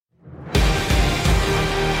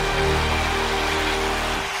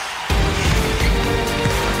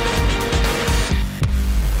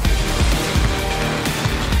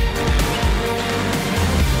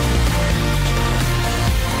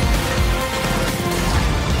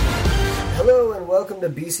welcome to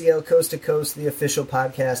BCL Coast to Coast, the official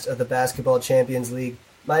podcast of the Basketball Champions League.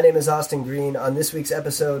 My name is Austin Green. On this week's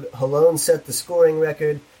episode, Holon set the scoring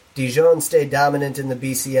record, Dijon stayed dominant in the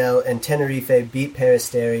BCL, and Tenerife beat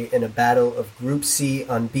Peristeri in a battle of Group C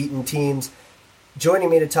unbeaten teams. Joining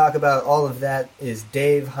me to talk about all of that is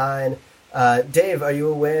Dave Hein. Dave, are you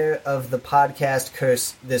aware of the podcast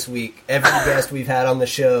curse this week? Every guest we've had on the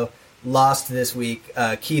show lost this week.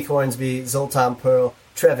 Keith Hornsby, Zoltan Pearl,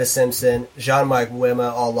 Travis Simpson, Jean-Marc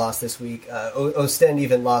Wema all lost this week. Ostend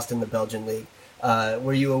even lost in the Belgian league.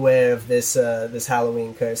 Were you aware of this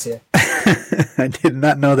Halloween curse here? I did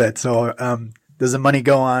not know that. So does the money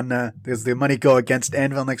go on? Does the money go against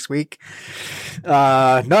Anvil next week? No,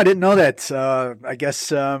 I didn't know that. I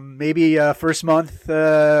guess maybe first month,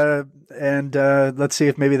 and let's see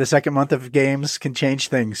if maybe the second month of games can change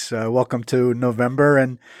things. Welcome to November,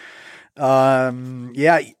 and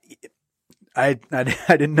yeah, I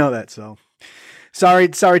didn't know that. So sorry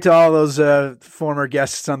to all those former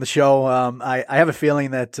guests on the show. I have a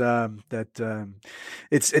feeling that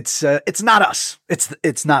it's not us.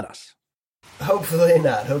 It's not us. Hopefully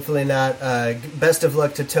not. Best of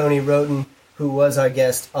luck to Tony Wroten, who was our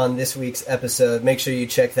guest on this week's episode. Make sure you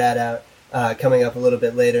check that out. Coming up a little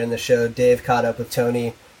bit later in the show, Dave caught up with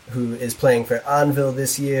Tony, who is playing for Anwil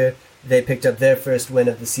this year. They picked up their first win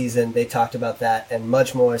of the season. They talked about that and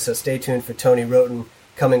much more, so stay tuned for Tony Wroten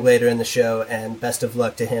coming later in the show, and best of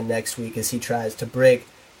luck to him next week as he tries to break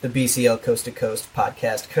the BCL Coast to Coast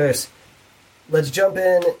podcast curse. Let's jump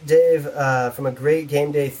in, Dave, from a great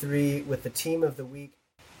Gameday 3 with the team of the week.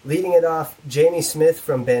 Leading it off, Jamie Smith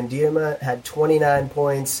from Bandirma had 29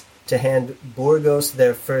 points to hand Burgos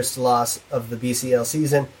their first loss of the BCL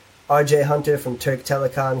season. RJ Hunter from Turk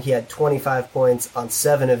Telecom, he had 25 points on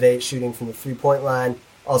 7 of 8 shooting from the three-point line.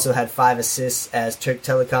 Also had 5 assists as Turk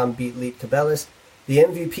Telecom beat Leet Cabelis. The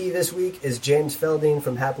MVP this week is James Felding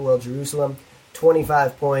from Hapoel Jerusalem,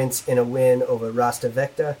 25 points in a win over Rasta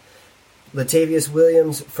Vecta. Latavius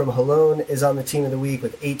Williams from Holon is on the team of the week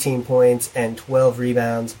with 18 points and 12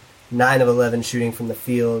 rebounds, 9 of 11 shooting from the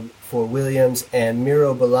field for Williams, and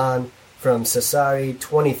Miro Balan from Sassari,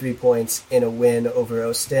 23 points in a win over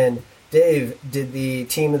Ostend. Dave, did the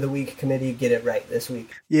team of the week committee get it right this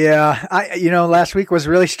week? Yeah, last week was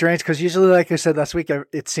really strange because usually, like I said last week,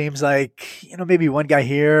 it seems like, maybe one guy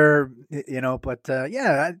here, but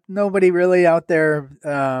yeah, nobody really out there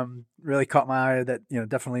really caught my eye that,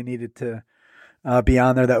 definitely needed to be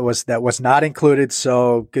on there. That was not included.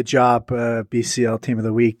 So good job, BCL Team of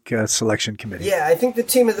the Week selection committee. Yeah, I think the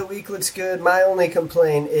Team of the Week looks good. My only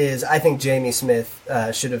complaint is I think Jamie Smith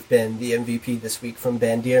should have been the MVP this week from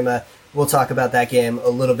Bandirma. We'll talk about that game a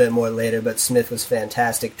little bit more later, but Smith was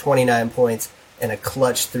fantastic. 29 points and a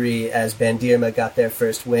clutch 3 as Bandirma got their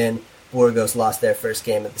first win. Burgos lost their first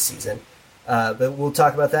game of the season. But we'll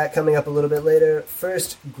talk about that coming up a little bit later.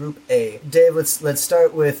 First, Group A. Dave, let's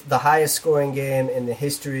start with the highest scoring game in the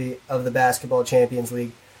history of the Basketball Champions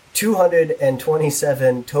League.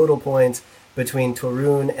 227 total points between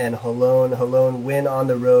Torun and Holon. Holon win on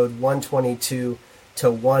the road,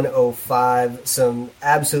 122-105. Some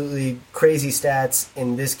absolutely crazy stats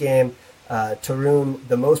in this game. Torun,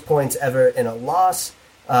 the most points ever in a loss.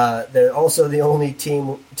 They're also the only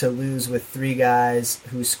team to lose with 3 guys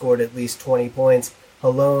who scored at least 20 points.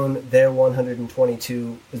 Holon, their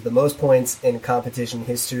 122 is the most points in competition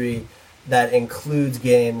history. That includes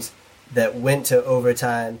games that went to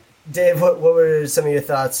overtime. Dave, what were some of your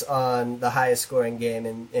thoughts on the highest scoring game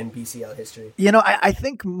in BCL history? I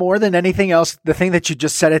think more than anything else, the thing that you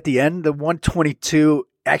just said at the end, the 122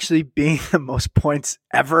 actually being the most points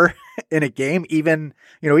ever in a game. Even,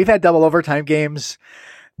 we've had double overtime games,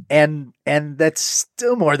 and that's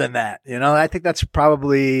still more than that. I think that's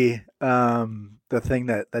probably the thing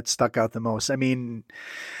that stuck out the most. I mean,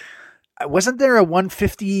 wasn't there a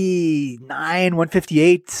 159,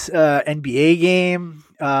 158 NBA game?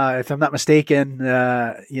 If I'm not mistaken,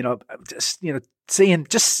 seeing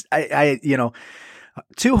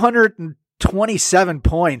 227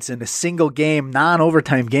 points in a single game,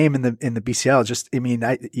 non-overtime game in the BCL.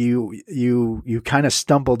 You kind of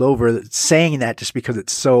stumbled over saying that just because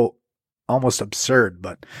it's so almost absurd,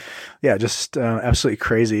 but yeah, just absolutely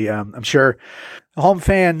crazy. I'm sure home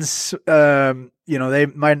fans, they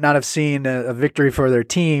might not have seen a victory for their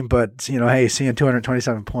team, but hey, seeing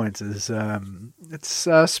 227 points is it's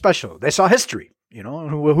special. They saw history.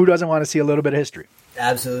 Who doesn't want to see a little bit of history?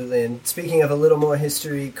 Absolutely. And speaking of a little more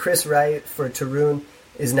history, Chris Wright for Torun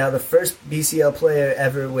is now the first BCL player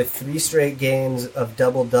ever with 3 straight games of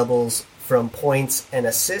double-doubles from points and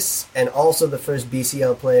assists, and also the first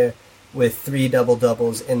BCL player with 3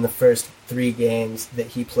 double-doubles in the first 3 games that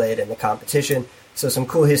he played in the competition. So some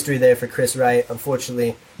cool history there for Chris Wright.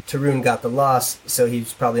 Unfortunately, Tarun got the loss, so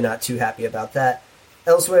he's probably not too happy about that.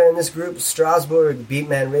 Elsewhere in this group, Strasbourg beat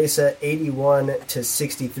Manresa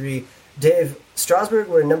 81-63. Dave, Strasbourg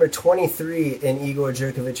were number 23 in Igor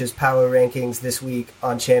Jerkovic's power rankings this week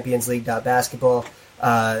on Champions League.basketball.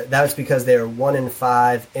 That was because they are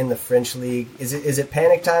 1-5 in the French league. Is it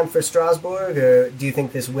panic time for Strasbourg, or do you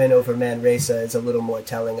think this win over Manresa is a little more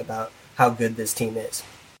telling about how good this team is?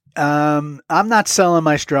 I'm not selling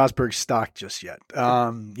my Strasbourg stock just yet.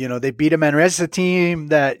 They beat a Manresa team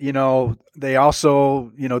that, they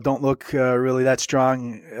also, don't look really that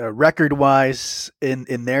strong record-wise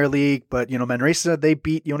in their league. But, Manresa, they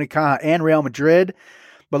beat Unicaja and Real Madrid.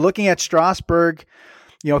 But looking at Strasbourg,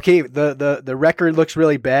 the record looks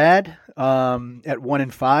really bad at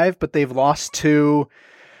 1-5, but they've lost to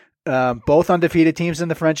both undefeated teams in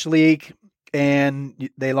the French league. And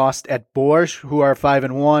they lost at Bourges, who are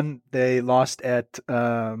 5-1. They lost at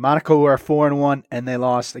Monaco, who are 4-1, and they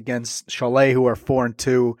lost against Cholet, who are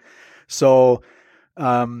 4-2. So,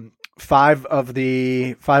 five of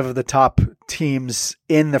the top teams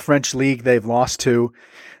in the French league they've lost to.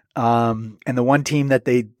 And the one team that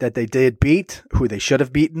they did beat, who they should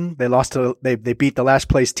have beaten, they beat the last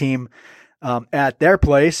place team at their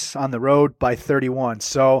place on the road by 31.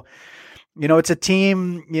 So, it's a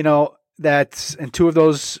team, that in two of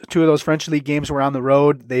those French league games were on the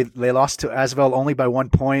road. They lost to Asvel only by 1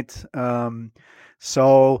 point.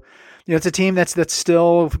 So it's a team that's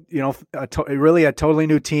still really a totally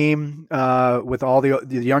new team with all the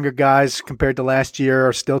younger guys compared to last year,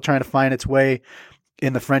 are still trying to find its way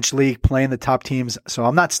in the French league, playing the top teams. So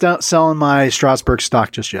I'm not selling my Strasbourg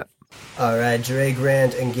stock just yet. All right, Jere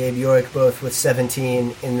Grant and Gabe York both with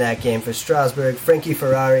 17 in that game for Strasbourg. Frankie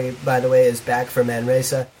Ferrari, by the way, is back for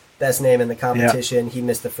Manresa. Best name in the competition. Yeah. He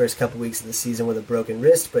missed the first couple weeks of the season with a broken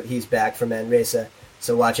wrist, but he's back for Manresa,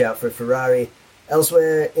 so watch out for Ferrari.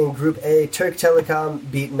 Elsewhere in Group A, Turk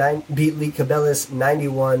Telekom beat Lit Kabelis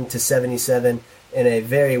 91-77 in a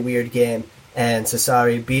very weird game, and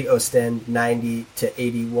Sassari beat Ostend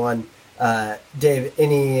 90-81. Dave,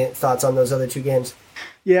 any thoughts on those other two games?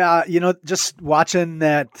 Yeah, just watching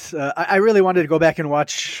that, I really wanted to go back and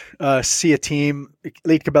see a team.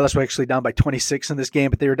 Lit Kabelis were actually down by 26 in this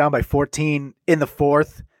game, but they were down by 14 in the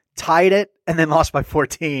fourth, tied it, and then lost by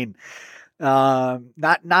 14. Not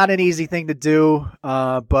an easy thing to do,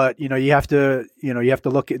 but you have to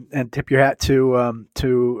look at, and tip your hat to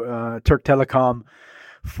Turk Telekom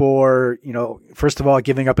for first of all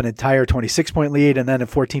giving up an entire 26-point lead and then a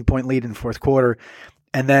 14-point lead in the fourth quarter.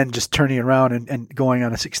 And then just turning around and going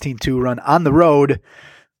on a 16-2 run on the road,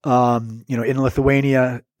 in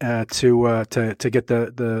Lithuania to get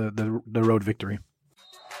the road victory.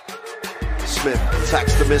 Smith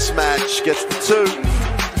attacks the mismatch, gets the two.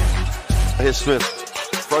 Here's Smith,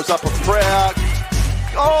 throws up a prayer.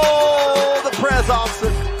 Oh, the prayer's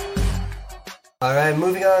answered. All right,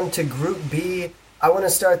 moving on to Group B. I want to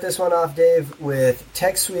start this one off, Dave, with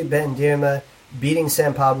Tech Sweet Bandirma beating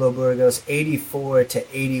San Pablo Burgos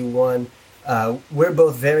 84-81. We're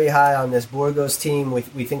both very high on this Burgos team. We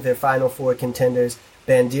think they're Final Four contenders.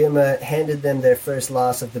 Bandirma handed them their first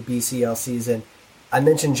loss of the BCL season. I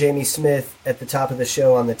mentioned Jamie Smith at the top of the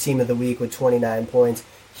show on the Team of the Week with 29 points.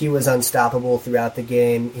 He was unstoppable throughout the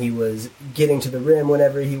game. He was getting to the rim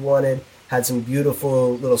whenever he wanted, had some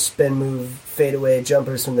beautiful little spin move, fadeaway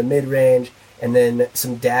jumpers from the mid-range, and then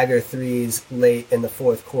some dagger threes late in the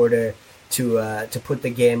fourth quarter to put the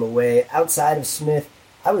game away. Outside of Smith,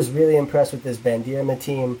 I was really impressed with this Bandirma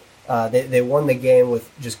team. They won the game with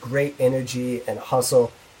just great energy and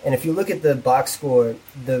hustle. And if you look at the box score,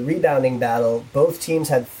 the rebounding battle, both teams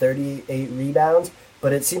had 38 rebounds,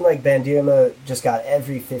 but it seemed like Bandirma just got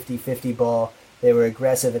every 50-50 ball. They were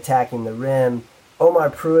aggressive, attacking the rim. Omar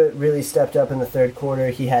Pruitt really stepped up in the third quarter.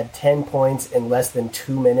 He had 10 points in less than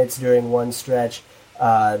 2 minutes during one stretch.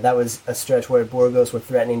 That was a stretch where Burgos were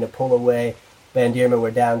threatening to pull away. Bandirma were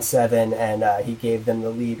down 7, and he gave them the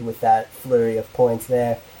lead with that flurry of points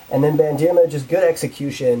there. And then Bandirma, just good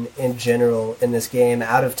execution in general in this game,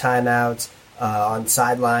 out of timeouts, on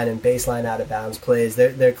sideline and baseline out-of-bounds plays.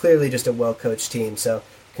 They're clearly just a well-coached team. So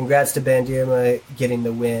congrats to Bandirma getting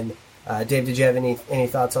the win. Dave, did you have any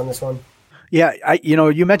thoughts on this one? Yeah,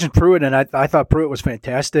 you mentioned Pruitt, and I thought Pruitt was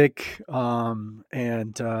fantastic. Actually,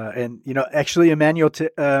 Emmanuel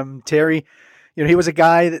Terry, he was a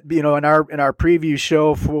guy that in our preview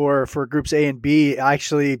show for groups A and B. I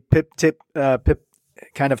actually Pip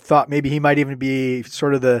kind of thought maybe he might even be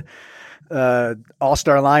sort of the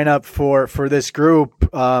all-star lineup for this group.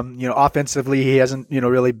 Offensively, he hasn't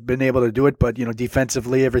really been able to do it, but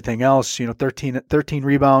defensively, everything else. 13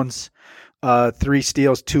 rebounds. 3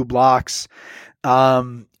 steals, 2 blocks.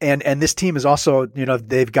 And this team is also,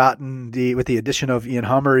 they've gotten with the addition of Ian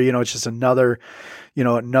Hummer, it's just another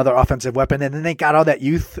offensive weapon. And then they got all that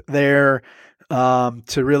youth there, to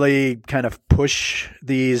really kind of push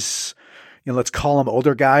these, let's call them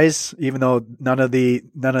older guys, even though none of the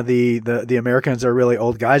Americans are really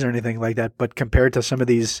old guys or anything like that. But compared to some of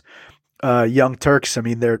these young Turks, I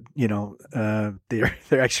mean, they're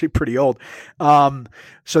actually pretty old.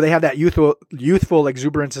 So they have that youthful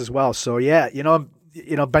exuberance as well. So yeah,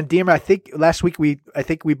 Bandima, I think last week we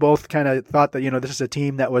both kind of thought that, this is a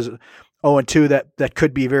team that was 0-2 that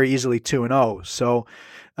could be very easily 2-0. So,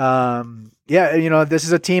 this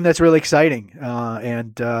is a team that's really exciting.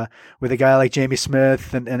 And with a guy like Jamie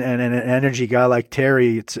Smith and an energy guy like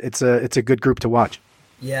Terry, it's a good group to watch.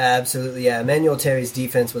 Yeah, absolutely. Yeah, Emmanuel Terry's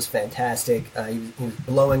defense was fantastic. He was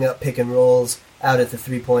blowing up pick and rolls out at the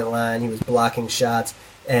 3-point line. He was blocking shots,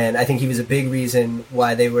 and I think he was a big reason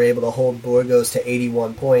why they were able to hold Burgos to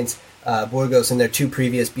 81 points. Burgos in their 2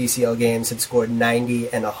 previous BCL games had scored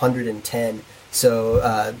 90 and 110.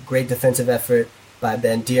 So great defensive effort by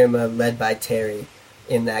Bandima, led by Terry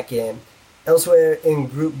in that game. Elsewhere in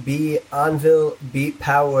Group B, Anwil beat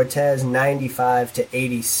Pau Orthez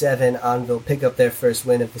 95-87. Anwil pick up their first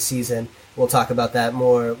win of the season. We'll talk about that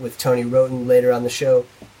more with Tony Wroten later on the show.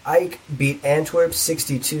 Ike beat Antwerp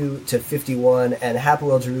 62-51, and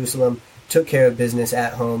Hapoel Jerusalem took care of business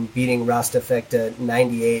at home, beating Rostafekta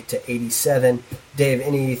 98-87. Dave,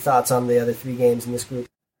 any thoughts on the other 3 games in this group?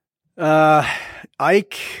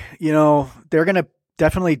 Ike, they're going to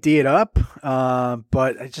definitely D it up,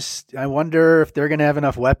 but I wonder if they're going to have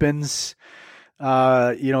enough weapons.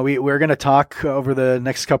 We're going to talk over the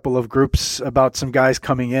next couple of groups about some guys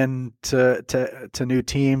coming in to new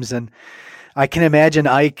teams, and I can imagine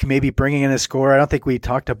Ike maybe bringing in a scorer. I don't think we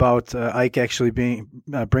talked about Ike actually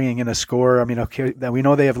bringing in a scorer. I mean, okay, we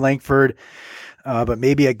know they have Langford, but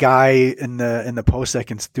maybe a guy in the post that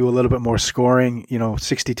can do a little bit more scoring.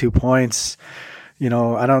 62 points. I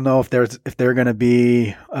don't know if they're going to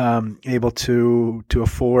be able to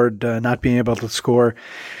afford not being able to score.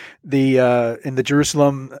 In the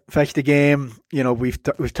Jerusalem Fechter game,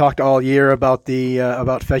 we've talked all year about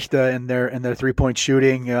about Fechter and their 3-point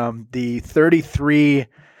shooting. The 33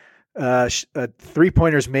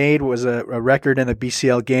 3-pointers made was a record in the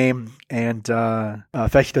BCL game, and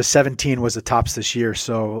Fechter 17 was the tops this year.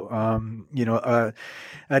 So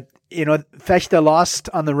Fechter lost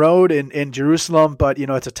on the road in Jerusalem, but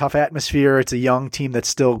it's a tough atmosphere. It's a young team that's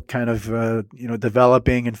still kind of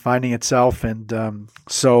developing and finding itself, and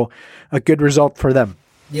so a good result for them.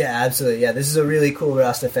 Yeah, absolutely. Yeah, this is a really cool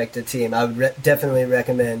Rostafekta team. I would definitely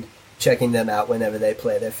recommend checking them out whenever they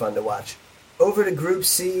play. They're fun to watch. Over to Group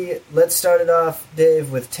C. Let's start it off, Dave,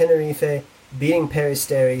 with Tenerife beating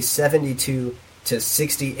Peristeri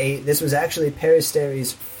 72-68. This was actually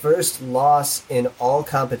Peristeri's first loss in all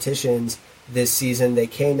competitions this season. They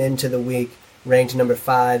came into the week ranked number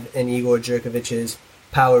 5 in Igor Jerkovic's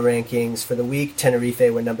power rankings for the week.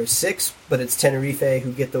 Tenerife were number 6, but it's Tenerife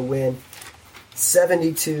who get the win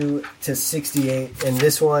 72-68 in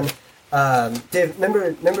this one. Dave,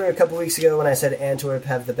 remember a couple weeks ago when I said Antwerp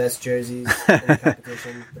have the best jerseys in the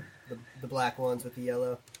competition, the black ones with the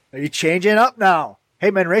yellow? Are you changing up now?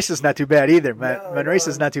 Hey, Manresa's not too bad either.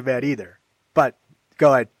 Manresa's not too bad either. But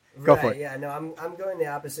go ahead. Go for it. Yeah, no, I'm going the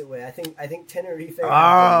opposite way. I think Tenerife have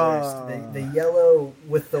the worst. The yellow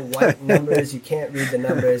with the white numbers, you can't read the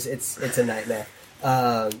numbers. It's a nightmare.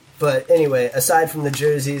 But anyway, aside from the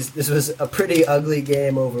jerseys, this was a pretty ugly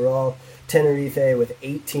game overall. Tenerife with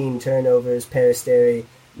 18 turnovers, Peristeri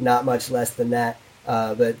not much less than that.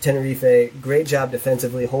 But Tenerife, great job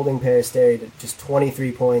defensively, holding Peristeri to just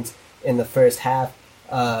 23 points in the first half.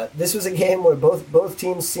 This was a game where both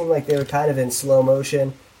teams seemed like they were kind of in slow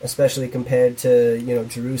motion, especially compared to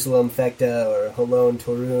Jerusalem Fechter or Holon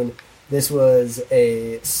Torun. This was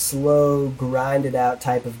a slow, grinded out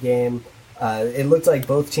type of game. It looked like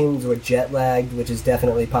both teams were jet lagged, which is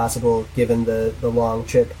definitely possible given the long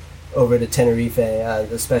trip over to Tenerife,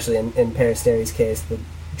 especially in Peristeri's case, the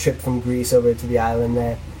trip from Greece over to the island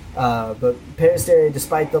there. But Peristeri,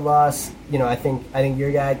 despite the loss, I think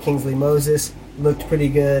your guy Kingsley Moses looked pretty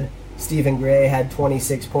good. Stephen Gray had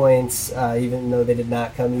 26 points, even though they did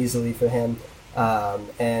not come easily for him.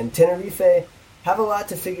 And Tenerife have a lot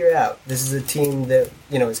to figure out. This is a team that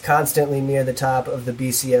is constantly near the top of the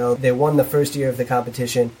BCL. They won the first year of the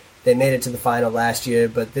competition. They made it to the final last year,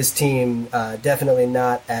 but this team definitely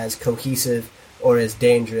not as cohesive or as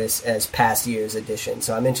dangerous as past year's edition.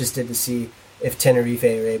 So I'm interested to see if Tenerife are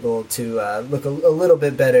able to look a little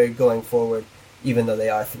bit better going forward, even though they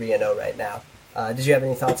are 3-0 right now. Did you have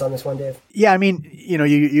any thoughts on this one, Dave? Yeah, I mean,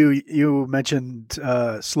 you mentioned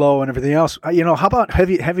slow and everything else. How about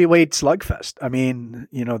heavyweight slugfest? I mean,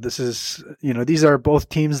 this is these are both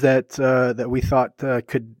teams that we thought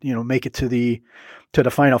could make it to the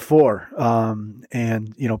Final Four.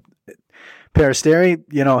 And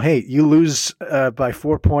Peristeri, hey, you lose by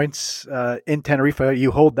 4 points in Tenerife.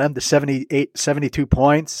 You hold them to 72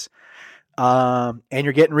 points. And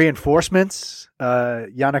you're getting reinforcements.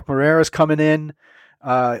 Yannick Moreira's coming in,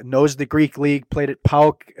 knows the Greek league, played at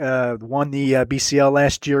PAOK, won the BCL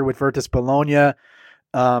last year with Virtus Bologna.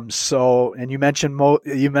 And you mentioned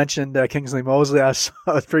Kingsley Mosley. I was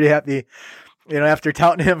pretty happy, after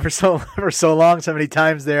touting him for so long, so many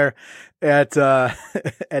times there at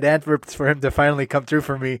Antwerp, for him to finally come through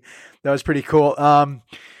for me. That was pretty cool. I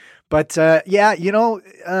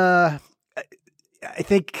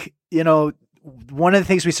think, one of the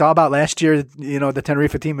things we saw about last year, the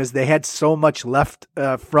Tenerife team, is they had so much left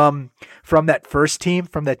from that first team,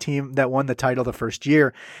 from that team that won the title the first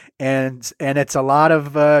year. And it's a lot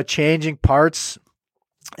of changing parts.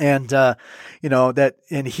 And,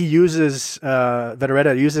 and he uses,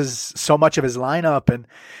 Vitoretta uses so much of his lineup, and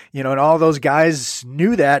all those guys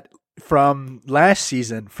knew that from last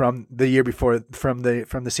season, from the year before, from the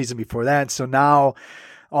season before that. So now,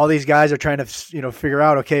 all these guys are trying to, figure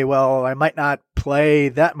out, okay, well, I might not play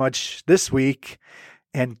that much this week,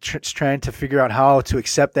 and trying to figure out how to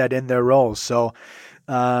accept that in their roles. So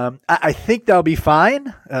I think they'll be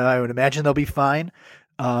fine. I would imagine they'll be fine.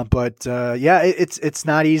 It's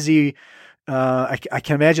not easy. I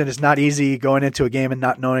can imagine it's not easy going into a game and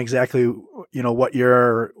not knowing exactly, what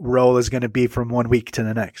your role is going to be from one week to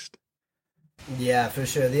the next. Yeah, for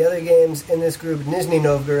sure. The other games in this group, Nizhny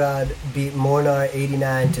Novgorod beat Mornar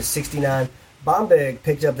 89-69. Bamberg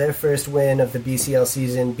picked up their first win of the BCL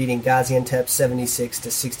season, beating Gaziantep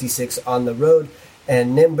 76-66 on the road,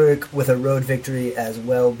 and Nymburk with a road victory as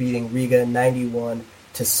well, beating Riga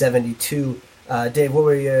 91-72. Dave, what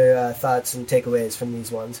were your thoughts and takeaways from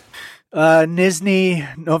these ones? Nizhny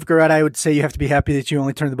Novgorod, I would say you have to be happy that you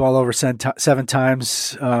only turned the ball over 7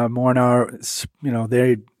 times. Mornar,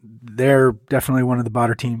 they're definitely one of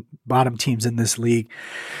the bottom teams in this league.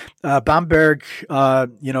 Bamberg, a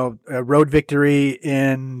road victory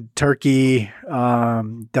in Turkey.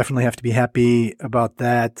 Definitely have to be happy about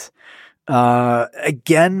that.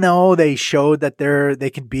 Again, though, they showed that they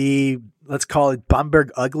can be, let's call it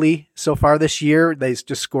Bamberg ugly so far this year. They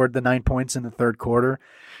just scored the 9 points in the third quarter.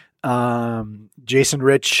 Jason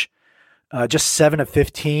Rich, just 7 of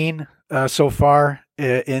 15 so far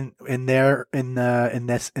in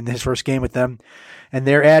his first game with them, and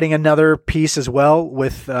they're adding another piece as well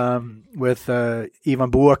with Ivan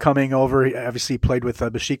Bua coming over. He obviously played with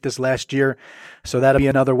Besiktas last year, so that'll be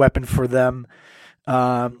another weapon for them.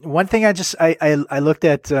 One thing I looked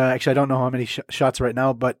at, actually I don't know how many shots right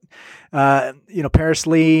now, but Paris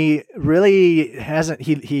Lee really hasn't.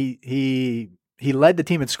 He led the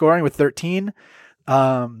team in scoring with 13,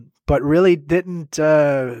 but really didn't,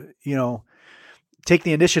 take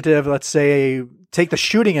the initiative. Let's say, take the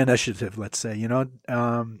shooting initiative. Let's say,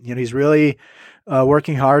 he's really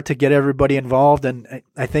working hard to get everybody involved, and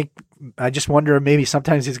I just wonder maybe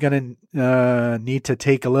sometimes he's going to need to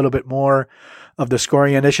take a little bit more of the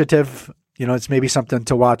scoring initiative. It's maybe something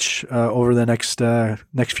to watch over the next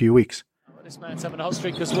few weeks. This man's having a hot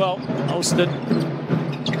streak as well. Holston.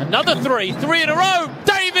 Another three in a row.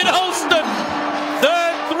 David Holston,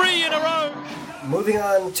 third 3 in a row. Moving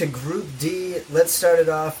on to Group D, let's start it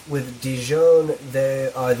off with Dijon.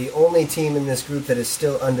 They are the only team in this group that is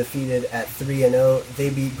still undefeated at 3-0. They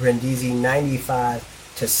beat Brindisi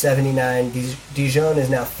 95-79. Dijon is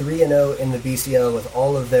now 3-0 in the BCL, with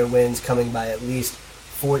all of their wins coming by at least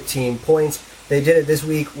 14 points. They did it this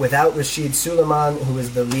week without Rashid Suleiman, who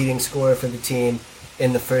was the leading scorer for the team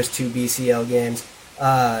in the first 2 BCL games.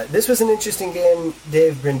 This was an interesting game,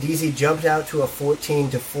 Dave. Brindisi jumped out to a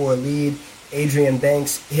 14-4 lead. Adrian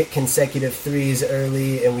Banks hit consecutive threes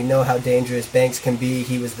early, and we know how dangerous Banks can be.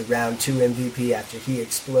 He was the round 2 MVP after he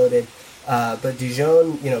exploded. But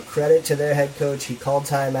Dijon, credit to their head coach. He called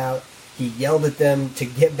timeout. He yelled at them to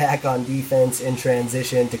get back on defense in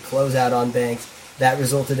transition to close out on Banks. That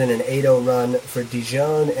resulted in an 8-0 run for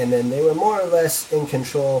Dijon, and then they were more or less in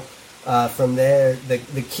control from there.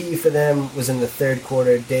 The key for them was in the third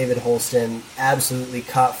quarter. David Holston absolutely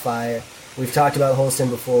caught fire. We've talked about Holston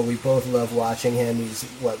before. We both love watching him. He's,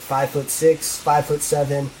 5'6",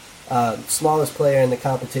 5'7", smallest player in the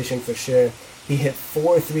competition for sure. He hit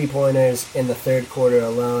 4 3-pointers in the third quarter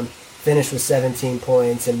alone, finished with 17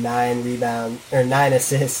 points and 9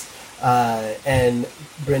 assists. And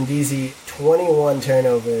Brindisi, 21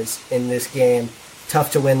 turnovers in this game.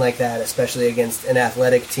 Tough to win like that, especially against an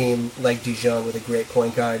athletic team like Dijon with a great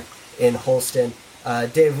point guard in Holston.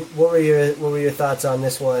 Dave, what were your thoughts on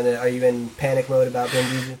this one? Are you in panic mode about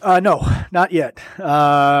Brindisi? No, not yet.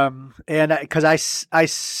 And because I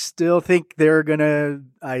still think they're gonna,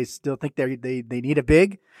 I still think they need a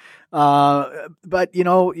big. But you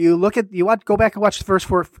want to go back and watch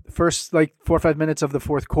the first like 4 or 5 minutes of the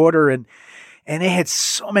fourth quarter, and they had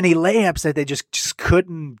so many layups that they just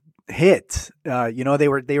couldn't hit. They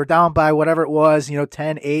were down by whatever it was,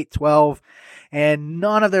 10, 8, 12. And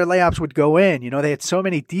none of their layups would go in. They had so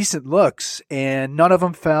many decent looks, and none of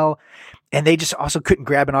them fell. And they just also couldn't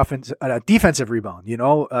grab a defensive rebound.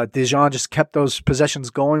 Dijon just kept those possessions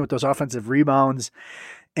going with those offensive rebounds,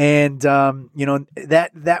 and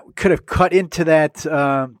that could have cut into that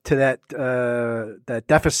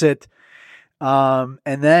deficit,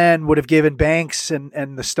 and then would have given Banks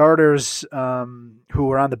and the starters who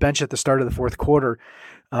were on the bench at the start of the fourth quarter.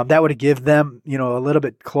 That would have given them, a little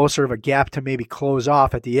bit closer of a gap to maybe close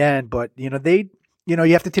off at the end. But, you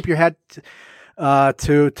have to tip your hat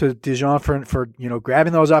to Dijon for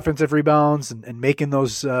grabbing those offensive rebounds and making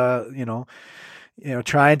those, trying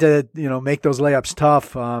to, make those layups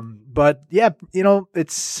tough. But yeah,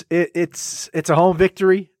 it's a home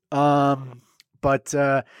victory. But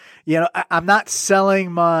I'm not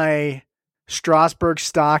selling my Strasbourg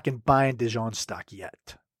stock and buying Dijon stock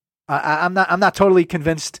yet. I'm not totally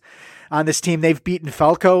convinced on this team. They've beaten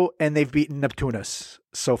Falco and they've beaten Neptunus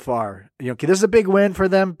so far. This is a big win for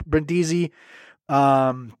them, Brindisi.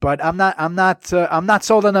 But I'm not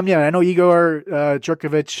sold on them yet. I know Igor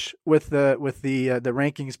Djurkovic with the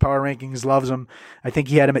rankings, power rankings, loves them. I think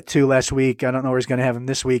he had him at 2 last week. I don't know where he's going to have him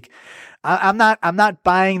this week. I'm not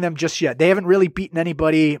buying them just yet. They haven't really beaten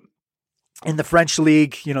anybody in the French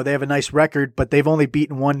league. They have a nice record, but they've only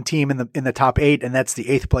beaten one team in the top 8, and that's the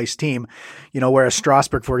 8th place team. Whereas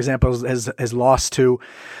Strasbourg, for example, has lost to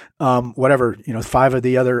 5 of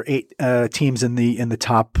the other 8 teams in the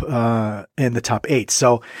top 8.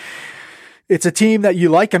 So it's a team that you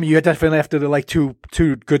like. I mean, you definitely have to like two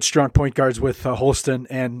good strong point guards with Holston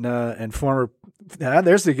and former.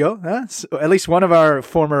 There's the go. So at least one of our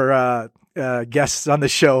former guests on the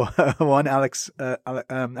show, one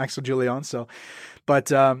Axel Julian. So, but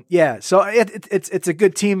so it's a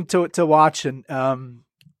good team to watch, and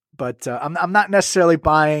but I'm not necessarily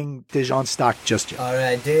buying Dijon stock just yet. All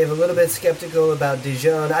right, Dave, a little bit skeptical about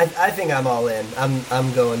Dijon. I think I'm all in.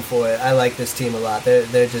 I'm going for it. I like this team a lot.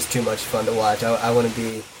 They're just too much fun to watch. I want to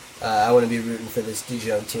be rooting for this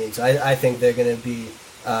Dijon team. So I think they're going to be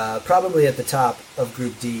probably at the top of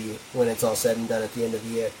Group D when it's all said and done at the end of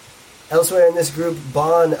the year. Elsewhere in this group,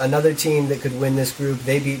 Bonn, another team that could win this group,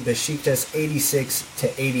 they beat Besiktas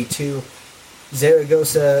 86-82.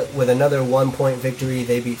 Zaragoza with another 1-point victory,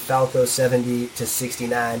 they beat Falco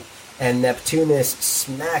 70-69. And Neptunus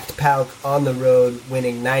smacked PAOK on the road,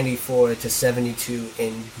 winning 94-72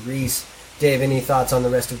 in Greece. Dave, any thoughts on the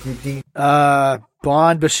rest of Group D?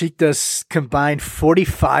 Bonn, Besiktas combined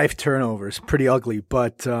 45 turnovers. Pretty ugly,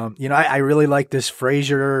 but I really like this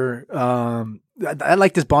Frazier. I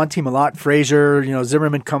like this Bonn team a lot. Frazier,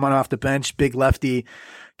 Zimmerman coming off the bench, big lefty,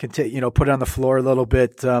 can put it on the floor a little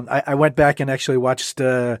bit. I went back and actually watched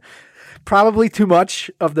probably too much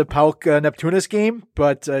of the PAOK Neptunus game,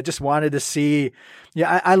 but just wanted to see.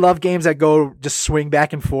 Yeah, I love games that go just swing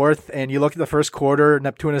back and forth. And you look at the first quarter,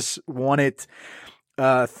 Neptunus won it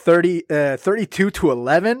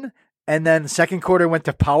 32-11, and then second quarter went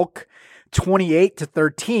to PAOK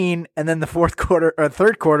 28-13, and then the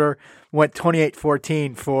third quarter went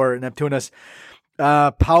 28-14 for Neptunus.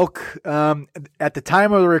 PAOK, at the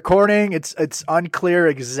time of the recording, it's unclear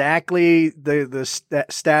exactly the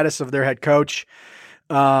status of their head coach,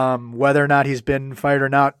 whether or not he's been fired or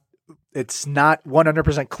not. It's not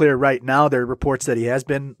 100% clear right now. There are reports that he has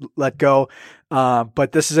been let go,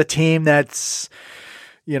 but this is a team that's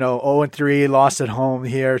 0-3, lost at home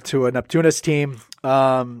here to a Neptunus team.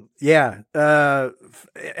 And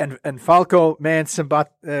Falco, man,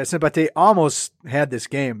 Sympathy almost had this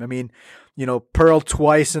game. I mean, Pearl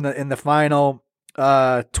twice in the final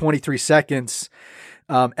 23 seconds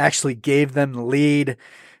actually gave them the lead.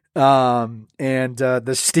 And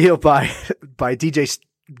the steal by DJ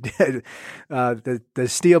the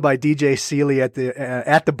steal by DJ Seeley at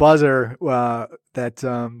the buzzer that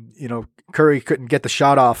Curry couldn't get the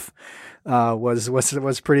shot off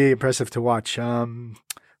was pretty impressive to watch. Go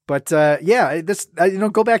back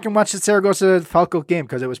and watch the Zaragoza Falco game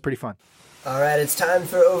because it was pretty fun. All right, it's time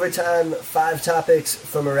for Overtime. 5 topics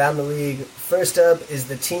from around the league. First up is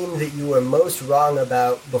the team that you were most wrong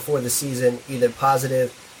about before the season, either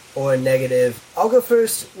positive or negative. I'll go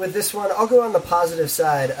first with this one. I'll go on the positive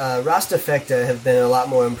side. Rostafekta have been a lot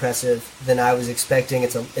more impressive than I was expecting.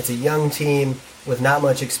 It's a young team with not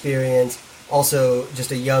much experience. Also, just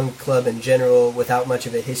a young club in general without much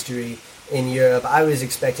of a history in Europe. I was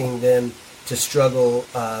expecting them to struggle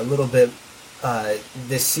a little bit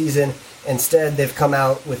this season. Instead, they've come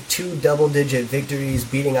out with 2 double-digit victories,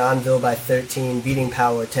 beating Anwil by 13, beating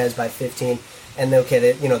Pau Orthez by 15. And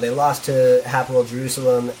they lost to Hapoel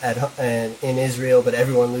Jerusalem in Israel, but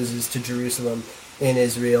everyone loses to Jerusalem in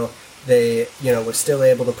Israel. They, were still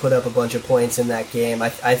able to put up a bunch of points in that game. I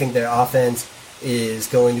think their offense is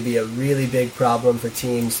going to be a really big problem for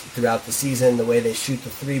teams throughout the season. The way they shoot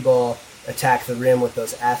the 3-ball, attack the rim with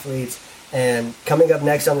those athletes. And coming up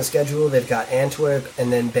next on the schedule, they've got Antwerp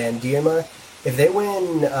and then Bandirma. If they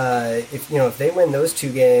win, if they win those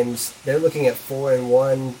 2 games, they're looking at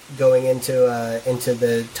 4-1 going into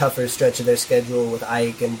the tougher stretch of their schedule with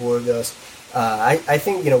AEK and Burgos. I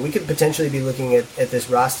think we could potentially be looking at this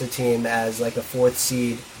Rasta team as like a 4th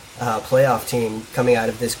seed playoff team coming out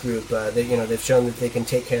of this group. They've shown that they can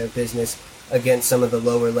take care of business against some of the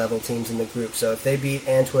lower level teams in the group. So if they beat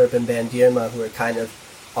Antwerp and Bandirma, who are kind of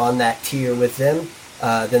on that tier with them,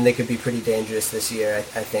 then they could be pretty dangerous this year,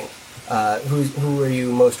 I think. Who are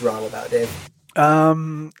you most wrong about, Dave?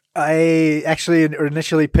 I actually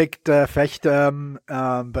initially picked Fecht,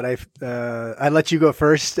 but I let you go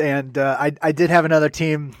first, and I did have another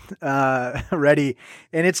team ready,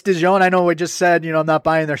 and it's Dijon. I know we just said I'm not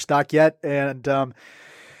buying their stock yet, and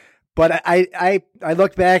but I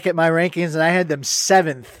looked back at my rankings and I had them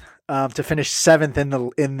 7th. To finish 7th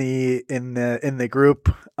in the group,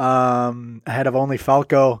 ahead of only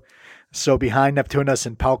Falco, so behind Neptunus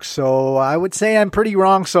and Pauk. So I would say I'm pretty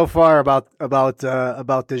wrong so far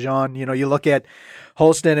about Dijon. You look at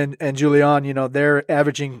Holston and Julian. They're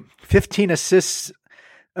averaging 15 assists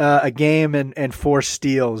a game and 4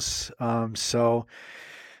 steals. So.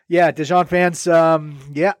 Yeah, Dijon fans.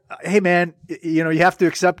 Hey man, you have to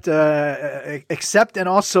accept and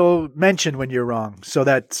also mention when you're wrong, so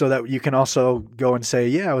that you can also go and say,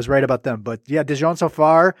 yeah, I was right about them. But yeah, Dijon so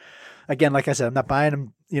far, again, like I said, I'm not buying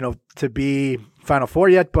them, to be Final Four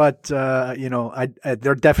yet, but they're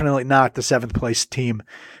definitely not the 7th place team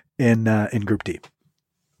in Group D.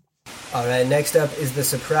 All right, next up is the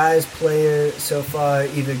surprise player so far,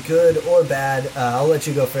 either good or bad. I'll let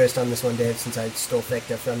you go first on this one, Dave, since I stole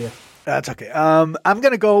Fekta from you. That's okay. I'm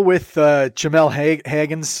going to go with Jamel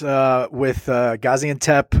Hagens with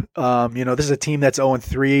Gaziantep. This is a team that's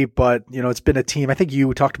 0-3, but, it's been a team. I think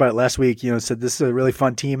you talked about it last week, said this is a really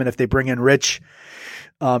fun team, and if they bring in Rich,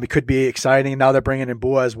 it could be exciting. Now they're bringing in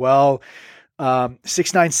Bua as well.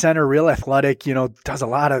 6'9" center, real athletic, does a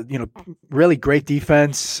lot of, really great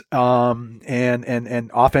defense,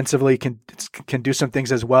 and offensively can do some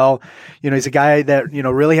things as well. He's a guy that,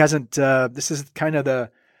 really hasn't, this is kind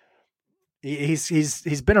of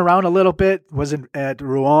he's been around a little bit, was at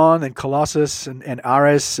Rouen and Colossus and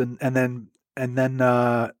Ares and then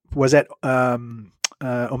was at,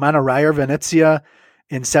 Omana Ryer Venezia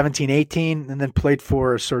in 17-18, and then played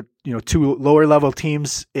for 2 lower level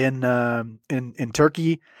teams in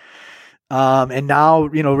Turkey, and now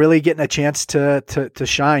really getting a chance to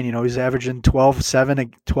shine. He's averaging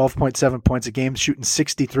 12.7 points a game, shooting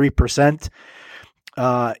 63%,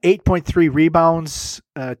 8.3 rebounds,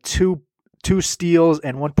 2 steals,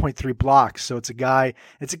 and 1.3 blocks. So it's a guy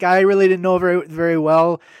I really didn't know very very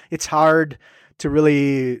well. It's hard to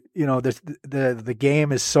really, the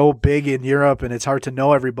game is so big in Europe and it's hard to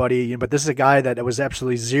know everybody. But this is a guy that was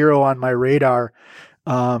absolutely 0 on my radar.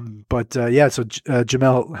 So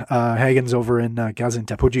Jamel Hagens over in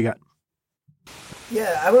Gaziantep. Who'd you got?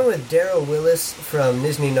 Yeah, I went with Daryl Willis from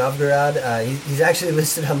Nizhny Novgorod. He's actually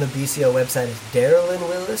listed on the BCO website as Darylin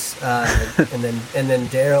Willis, and then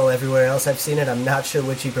Daryl everywhere else I've seen it. I'm not sure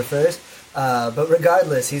which he prefers. But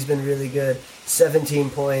regardless, he's been really good. 17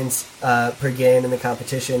 points per game in the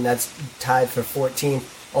competition. That's tied for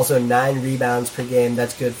 14th. Also 9 rebounds per game.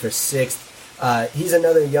 That's good for 6th. He's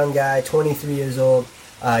another young guy, 23 years old.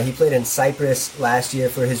 He played in Cyprus last year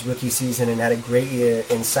for his rookie season and had a great year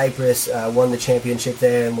in Cyprus. Won the championship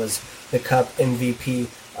there and was the Cup MVP.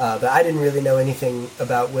 But I didn't really know anything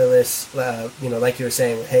about Willis. Like you were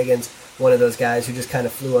saying with Hagens, one of those guys who just kind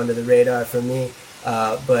of flew under the radar for me.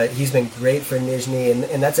 But he's been great for Nizhny,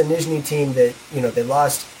 and that's a Nizhny team that, they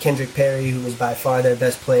lost Kendrick Perry, who was by far their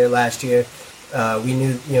best player last year. We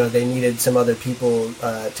knew, they needed some other people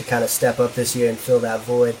to kind of step up this year and fill that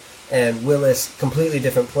void. And Willis, completely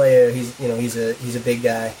different player. He's a big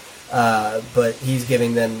guy, but he's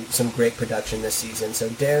giving them some great production this season. So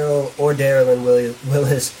Daryl and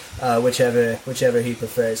Willis, whichever he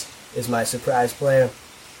prefers, is my surprise player.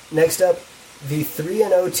 Next up, the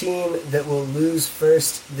 3-0 team that will lose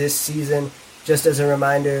first this season. Just as a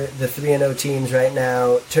reminder, the 3-0 teams right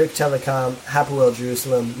now: Turk Telekom, Hapoel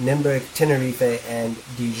Jerusalem, Nürnberg, Tenerife, and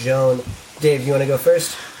Dijon. Dave, you want to go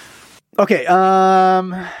first? Okay.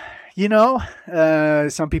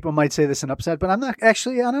 Some people might say this is an upset, but I'm not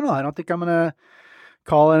actually. I don't know. I don't think I'm gonna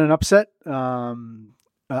call it an upset. I'm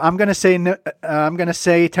gonna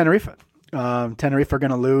say Tenerife. Tenerife are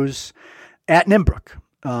gonna lose at Nürnberg.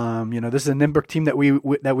 This is a Nürnberg team that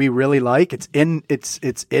we really like. It's in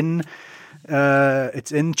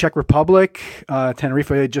Czech Republic.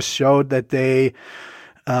 Tenerife just showed that they.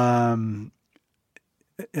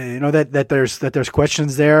 That there's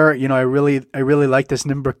questions there. I really like this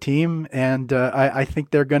Nürnberg team, and I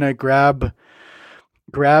think they're gonna grab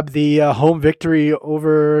the home victory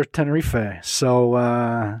over Tenerife. So,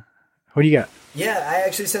 who do you got? Yeah, I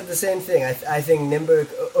actually said the same thing. I think Nürnberg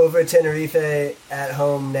over Tenerife at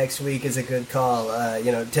home next week is a good call.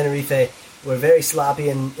 Tenerife were very sloppy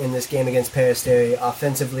in this game against Peristeri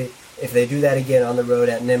offensively. If they do that again on the road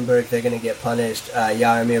at Nürnberg, they're going to get punished.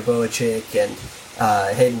 Jaromir Boacik and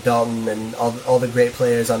Hayden Dalton and all the great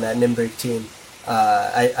players on that Nürnberg team.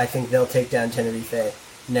 I think they'll take down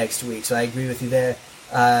Tenerife next week. So I agree with you there.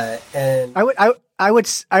 And I would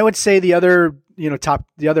say the other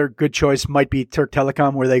good choice might be Turk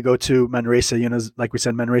Telekom, where they go to Manresa. Like we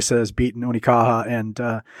said, Manresa has beaten Unicaja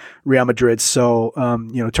and Real Madrid. So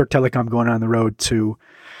Turk Telekom going on the road to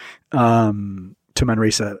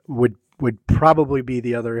Manresa would probably be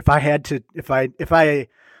the other. If I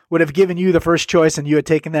would have given you the first choice and you had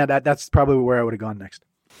taken that's probably where I would have gone next.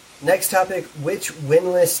 Next topic, which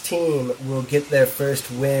winless team will get their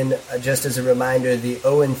first win? Just as a reminder, the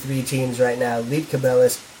 0-3 teams right now: Lead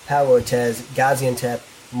Cabelis, Pau Ortez, Gaziantep,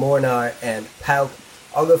 Mornar, and PAOK.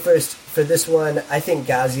 I'll go first for this one. I think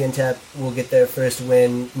Gaziantep will get their first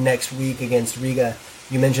win next week against Riga.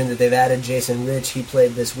 You mentioned that they've added Jason Rich. He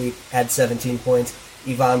played this week, had 17 points.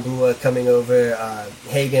 Ivan Bua coming over,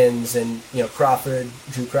 Hagens and Drew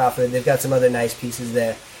Crawford. They've got some other nice pieces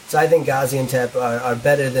there. So I think Gaziantep are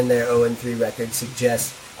better than their 0-3 record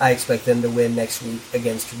suggests. I expect them to win next week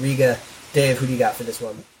against Riga. Dave, who do you got for this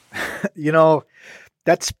one?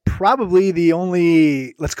 That's probably the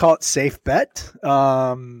only, let's call it, safe bet. If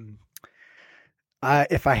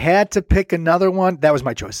I had to pick another one, that was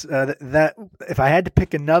my choice. If I had to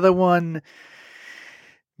pick another one,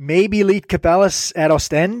 maybe Lead Cabelis at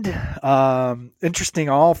Ostend. Interesting.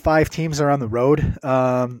 All 5 teams are on the road.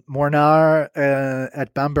 Mornar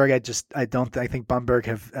at Bamberg. I think Bamberg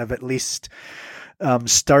have at least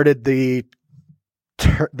started the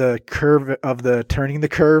curve of the turning the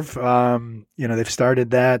curve. They've started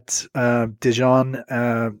that. Dijon.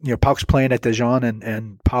 PAOK's playing at Dijon,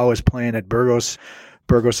 and Pau is playing at Burgos.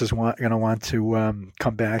 Burgos is going to want to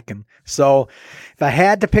come back, and so if I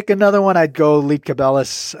had to pick another one, I'd go Lead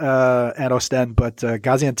Cabelis at Ostend, but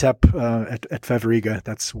Gaziantep at Favriga.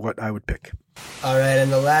 That's what I would pick. All right,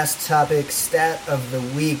 and the last topic, stat of the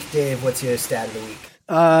week. Dave, what's your stat of the week?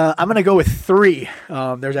 I'm going to go with 3.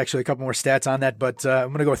 There's actually a couple more stats on that, but I'm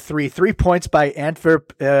going to go with 3. 3 points by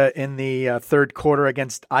Antwerp in the third quarter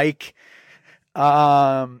against Ike.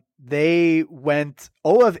 They went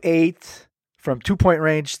 0 of 8 from 2-point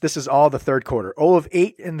range. This is all the third quarter. 0 of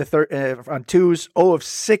 8 in the third on twos, 0 of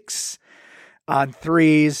 6 on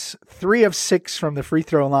threes, 3 of 6 from the free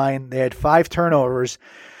throw line. They had 5 turnovers,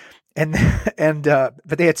 but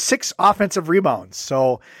they had 6 offensive rebounds.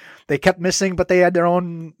 So they kept missing, but they got their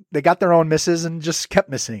own misses and just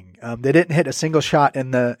kept missing. They didn't hit a single shot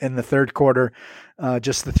in the third quarter,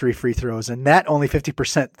 just the 3 free throws, and that only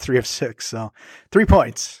 50%, 3 of 6. So 3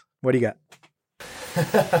 points. What do you got?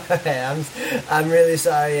 I'm really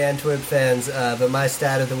sorry, Antwerp fans, but my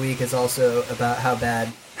stat of the week is also about how bad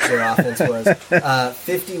their offense was.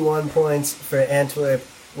 51 points for Antwerp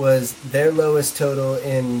was their lowest total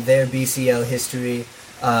in their BCL history,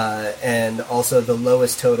 and also the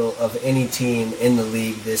lowest total of any team in the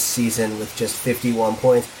league this season with just 51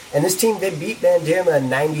 points. And this team, they beat Bandirma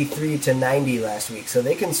 93-90 last week, so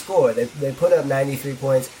they can score. They put up 93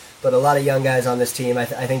 points, but a lot of young guys on this team. I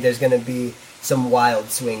think there's going to be some wild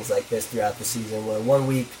swings like this throughout the season, where one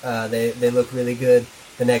week they look really good,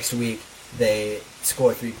 the next week they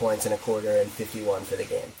score 3 points in a quarter and 51 for the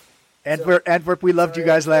game. Antwerp, we loved you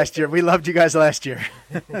guys last year.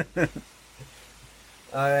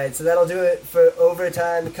 All right, so that'll do it for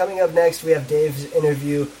overtime. Coming up next, we have Dave's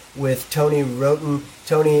interview with Tony Wroten.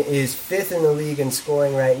 Tony is 5th in the league in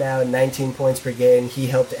scoring right now, 19 points per game. He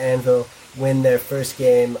helped Anvil win their first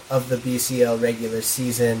game of the BCL regular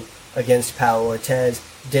season against Pau Ortez.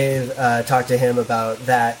 Dave talked to him about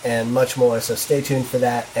that and much more, so stay tuned for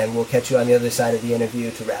that, and we'll catch you on the other side of the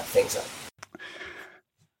interview to wrap things up.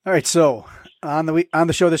 All right, so on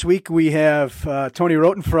the show this week, we have Tony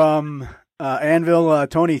Wroten from Anvil.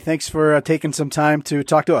 Tony, thanks for taking some time to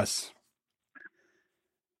talk to us.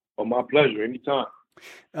 Oh, my pleasure. Anytime.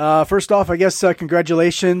 First off, I guess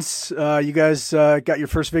congratulations. You guys got your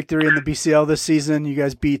first victory in the BCL this season. You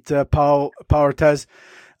guys beat Pau Ortez.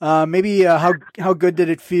 Maybe how good did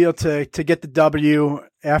it feel to get the W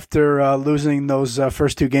after losing those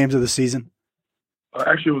first 2 games of the season?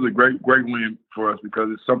 Actually, it was a great win for us because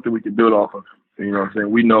it's something we can build off of. You know what I'm saying?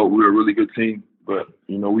 We know we're a really good team, but,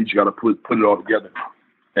 we just got to put it all together.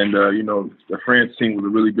 And, the France team was a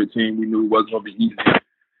really good team. We knew it wasn't going to be easy.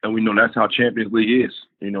 And we know that's how Champions League is.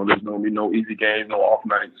 There's going to be no easy games, no off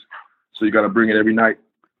nights. So you got to bring it every night.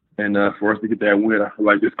 And for us to get that win, I feel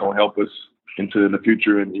like it's going to help us into the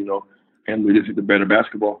future and, and we just get the better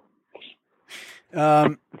basketball.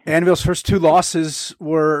 Anvil's first 2 losses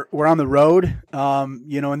were on the road.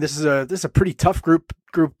 And this is a pretty tough group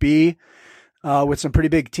B, with some pretty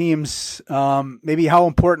big teams. Maybe how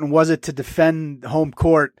important was it to defend home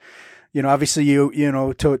court? Obviously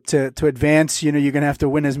to advance, you're going to have to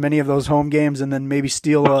win as many of those home games and then maybe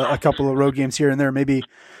steal a couple of road games here and there. Maybe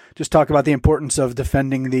just talk about the importance of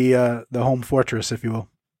defending the home fortress, if you will.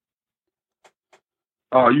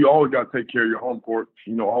 You always got to take care of your home court,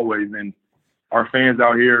 always. And our fans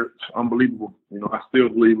out here, it's unbelievable. I still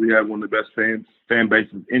believe we have one of the best fan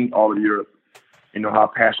bases in all of Europe.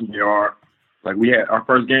 How passionate they are. Like we had our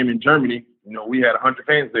first game in Germany, we had 100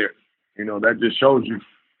 fans there. That just shows you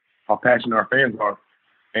how passionate our fans are.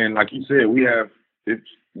 And like you said, it's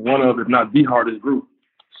one of, if not the hardest group.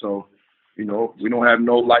 So, we don't have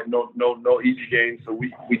no easy games. So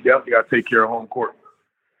we definitely got to take care of home court.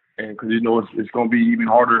 And because, it's going to be even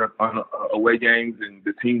harder on away games and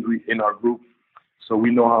the teams in our group. So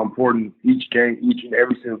we know how important each and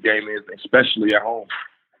every single game is, especially at home.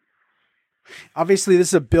 Obviously, this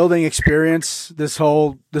is a building experience, this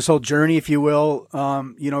whole journey, if you will.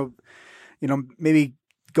 Maybe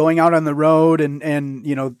going out on the road and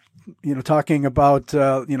talking about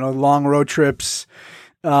long road trips,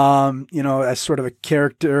 as sort of a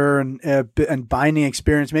character and binding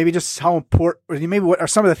experience. Maybe just how important. Maybe what are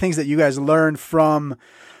some of the things that you guys learned from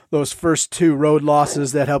those first 2 road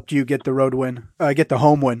losses that helped you get the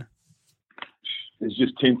home win? It's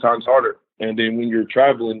just 10 times harder. And then when you're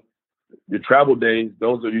traveling, your travel days,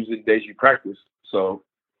 those are usually the days you practice. So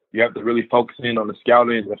you have to really focus in on the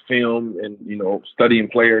scouting and the film and, studying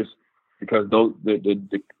players because those the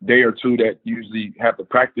day or 2 that usually have to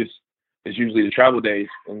practice is usually the travel days.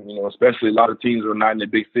 And, especially a lot of teams are not in the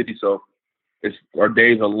big city. So our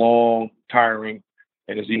days are long, tiring,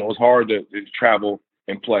 and it's hard to travel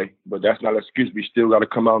and play. But that's not an excuse. We still got to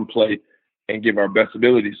come out and play and give our best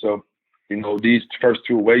ability. So, these first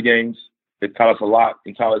 2 away games, it taught us a lot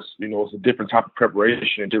and taught us, it's a different type of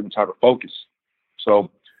preparation, a different type of focus. So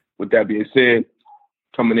with that being said,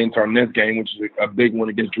 coming into our next game, which is a big one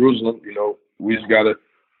against Jerusalem, we just got to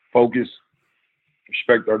focus,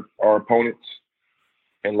 respect our opponents,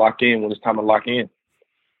 and lock in when it's time to lock in.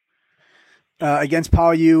 Against Pau,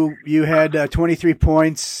 you had 23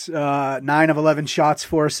 points, 9 of 11 shots,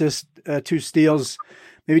 4 assists, 2 steals.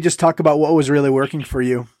 Maybe just talk about what was really working for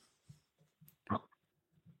you.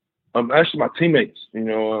 Actually, my teammates.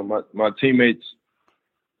 My teammates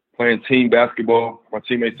playing team basketball. My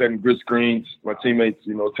teammates setting good screens. My teammates,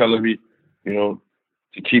 telling me, to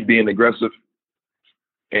keep being aggressive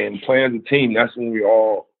and playing as a team. That's when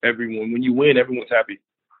when you win, everyone's happy.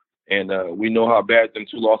 And we know how bad them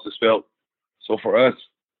 2 losses felt. So for us,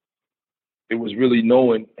 it was really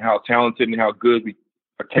knowing how talented and how good we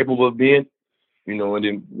are capable of being, and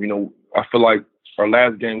then, I feel like our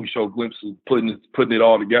last game, we showed glimpses of putting it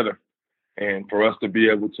all together. And for us to be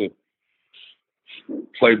able to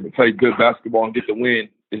play good basketball and get the win,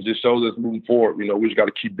 it just shows us moving forward. We just got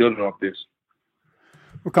to keep building off this.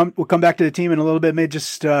 We'll come back to the team in a little bit. Maybe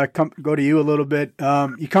just go to you a little bit.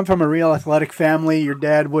 You come from a real athletic family. Your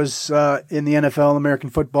dad was in the NFL, American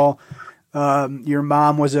football. Your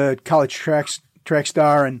mom was a college track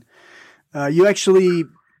star, and you actually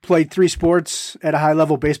played 3 sports at a high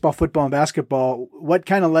level: baseball, football, and basketball. What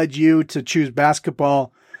kind of led you to choose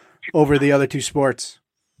basketball over the other 2 sports?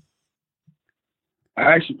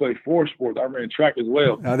 I actually played 4 sports. I ran track as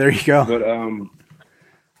well. Oh, there you go. But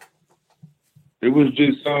It was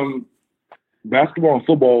just basketball and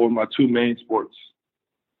football were my two main sports.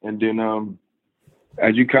 And then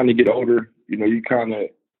as you kind of get older, you kind of,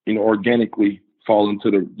 organically fall into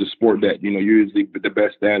the sport that, you're usually the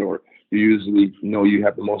best at, or you usually, you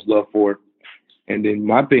have the most love for. And then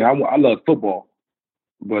my thing, I love football.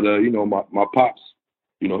 But, my pops,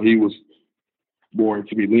 he was more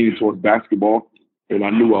to be leaning towards basketball. And I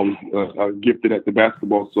knew I was gifted at the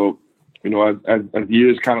basketball. So, as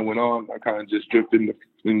years kind of went on, I kind of just drifted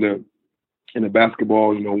in the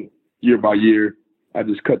basketball, year by year. I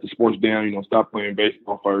just cut the sports down, stopped playing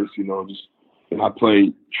baseball first, and I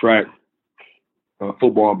played track,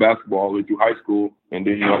 football and basketball all the way through high school. And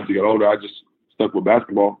then, as I got older, I just stuck with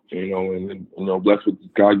basketball, and then, blessed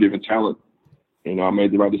with God-given talent, I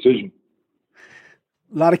made the right decision.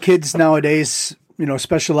 A lot of kids nowadays,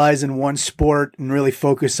 specialize in one sport and really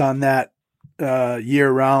focus on that year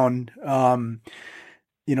round.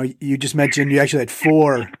 You just mentioned you actually had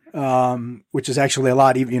 4, which is actually a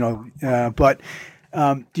lot, even, but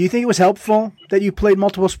do you think it was helpful that you played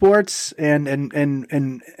multiple sports, and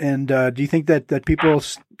do you think that people,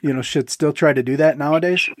 should still try to do that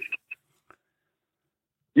nowadays?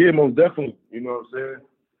 Yeah, most definitely. You know what I'm saying?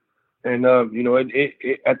 And,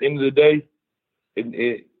 at the end of the day,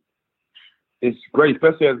 it's great,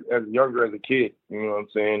 especially as younger as a kid, you know what I'm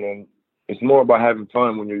saying? And it's more about having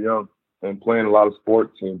fun when you're young and playing a lot of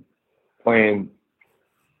sports and playing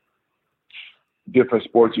different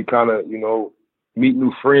sports. You kind of, meet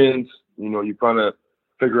new friends, you kind of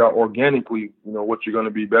figure out organically, what you're going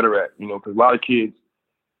to be better at, because a lot of kids,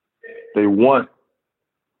 they want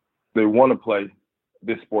to play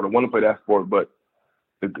this sport or want to play that sport, but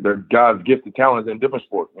their God's gifted talents in different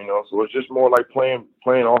sports, so it's just more like playing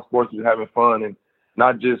all sports and having fun and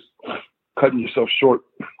not just cutting yourself short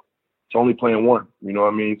to only playing one, you know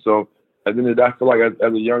what I mean? So at the end of the day, I feel like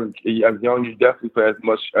as young, you definitely play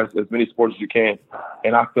as many sports as you can.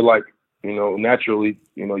 And I feel like, naturally,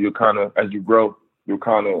 you'll kind of, as you grow, you'll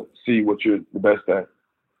kind of see what you're the best at.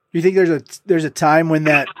 Do you think there's a time when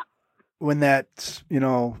that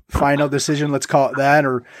final decision, let's call it that,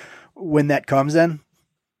 or when that comes in?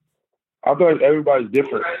 I feel like everybody's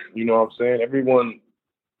different. You know what I'm saying? Everyone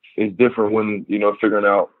is different when, figuring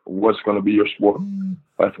out what's going to be your sport.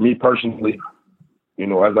 Like for me personally,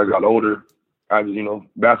 as I got older,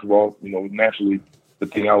 basketball, naturally the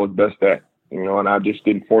thing I was best at, and I just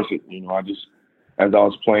didn't force it. As I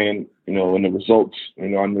was playing, in the results, I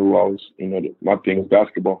knew I was, my thing was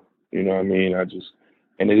basketball. You know what I mean?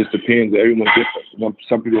 And it just depends. Everyone's different.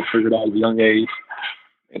 Some people figure it out at a young age,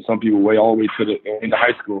 and some people wait all the way into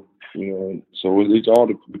high school. So it all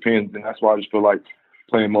depends, and that's why I just feel like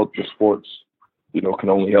playing multiple sports, can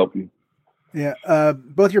only help you. Yeah.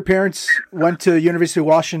 Both your parents went to University of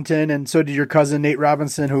Washington, and so did your cousin Nate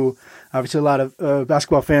Robinson, who obviously a lot of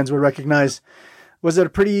basketball fans would recognize. Was it a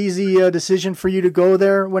pretty easy decision for you to go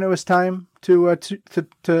there when it was time to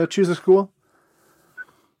choose a school?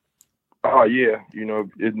 Oh yeah,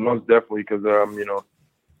 it most definitely, because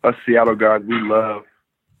us Seattle guys, we love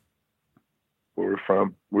where we're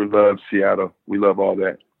from. We love Seattle. We love all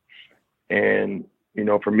that. And,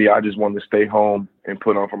 for me, I just wanted to stay home and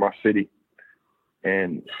put on for my city.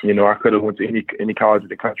 And, I could have went to any college in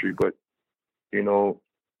the country, but,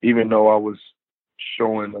 even though I was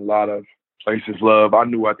showing a lot of places love, I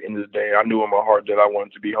knew at the end of the day, I knew in my heart that I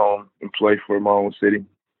wanted to be home and play for my own city.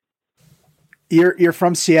 You're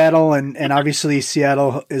from Seattle, and obviously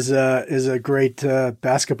Seattle is a great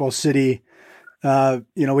basketball city.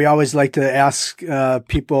 We always like to ask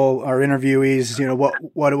people, our interviewees,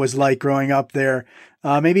 what it was like growing up there.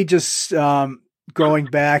 Maybe just going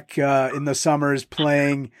back in the summers,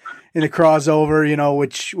 playing in the crossover,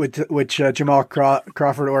 which Jamal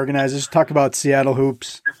Crawford organizes. Talk about Seattle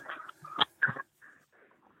hoops.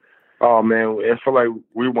 Oh man, I feel like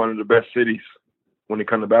we're one of the best cities when it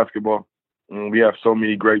comes to basketball. We have so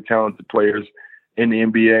many great talented players in the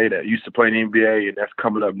NBA that used to play in the NBA, and that's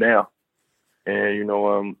coming up now. And,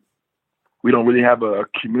 we don't really have a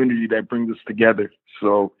community that brings us together.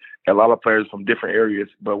 So a lot of players from different areas,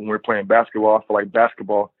 but when we're playing basketball, I feel like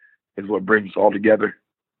basketball is what brings us all together.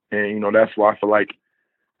 And, that's why I feel like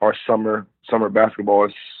our summer basketball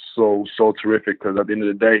is so terrific, because at the end of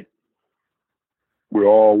the day, we're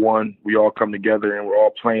all one. We all come together and we're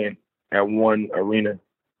all playing at one arena.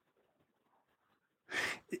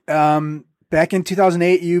 Back in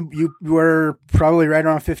 2008, you were probably right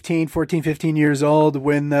around 14, 15 years old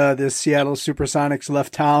when the Seattle Supersonics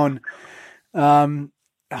left town.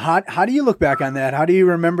 How do you look back on that? How do you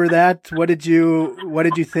remember that? What did you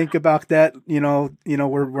think about that?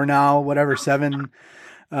 We're now 7,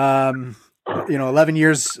 11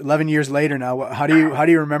 years later now, how do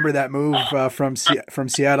you remember that move from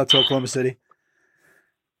Seattle to Oklahoma City?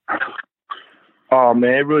 Oh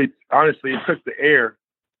man, it really, honestly, it took the air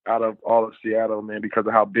out of all of Seattle, man, because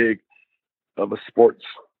of how big of a sports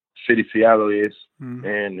city Seattle is,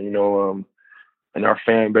 and and our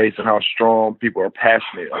fan base and how strong people are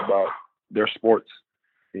passionate about their sports.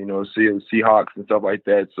 Seahawks and stuff like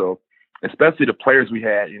that. So, especially the players we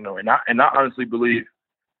had, and I honestly believe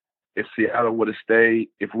if Seattle would have stayed,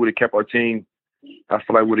 if we would have kept our team, I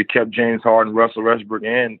feel like we would have kept James Harden, Russell Westbrook,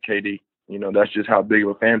 and KD. That's just how big of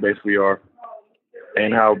a fan base we are,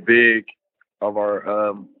 and how big of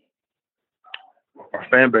our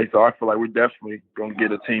fan base are. I feel like we're definitely going to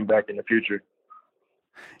get a team back in the future.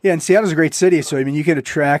 Yeah, and Seattle's a great city, so I mean, you can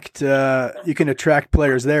attract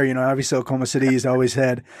players there. Obviously Oklahoma City has always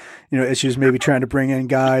had, issues maybe trying to bring in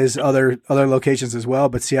guys other locations as well.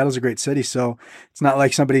 But Seattle's a great city, so it's not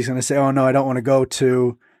like somebody's going to say, "Oh no, I don't want to go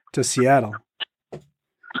to Seattle."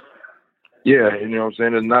 Yeah, you know what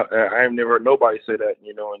I'm saying. I have never heard nobody say that.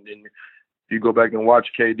 And then if you go back and watch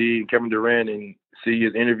KD and Kevin Durant and see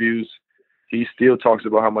his interviews, he still talks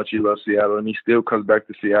about how much he loves Seattle, and he still comes back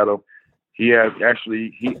to Seattle. He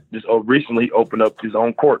just recently opened up his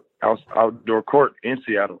own outdoor court in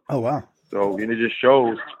Seattle. Oh, wow. So, it just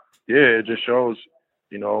shows,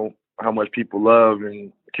 how much people love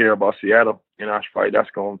and care about Seattle. And I feel like that's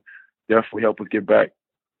going to definitely help us get back.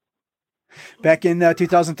 Back in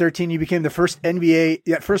 2013, you became the first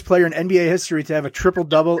player in NBA history to have a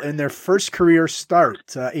triple-double in their first career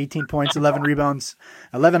start. 18 points, 11 rebounds,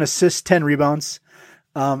 11 assists, 10 rebounds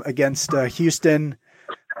against Houston.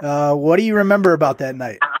 What do you remember about that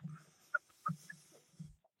night?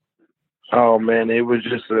 Oh man, it was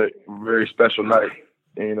just a very special night.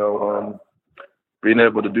 Being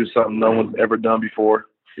able to do something no one's ever done before.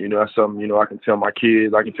 That's something, I can tell my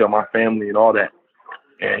kids, I can tell my family and all that.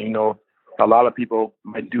 And, a lot of people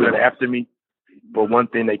might do that after me, but one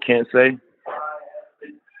thing they can't say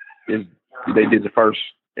is they did it first.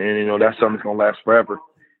 And, that's something that's going to last forever.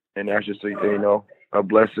 And that's just, a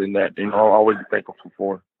blessing that, I'll always be thankful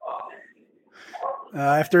for.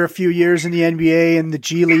 After a few years in the NBA and the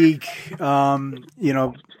G League,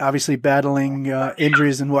 obviously battling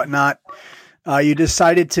injuries and whatnot, you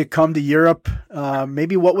decided to come to Europe.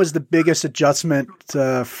 Maybe what was the biggest adjustment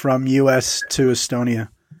from U.S. to Estonia?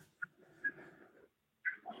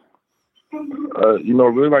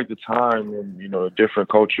 Really like the time and, a different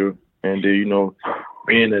culture. And,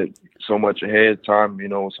 being so much ahead of time,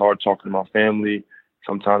 it's hard talking to my family.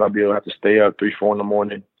 Sometimes I'll be able to have to stay up 3, 4 in the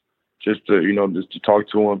morning just to talk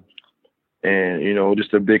to them. And,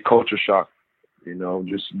 just a big culture shock,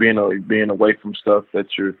 just being away from stuff that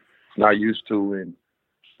you're not used to and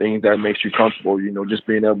things that makes you comfortable, just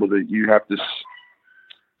being able to, you have to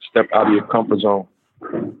step out of your comfort zone.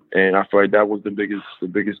 And I feel like that was the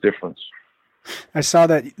biggest difference. I saw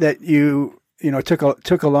that you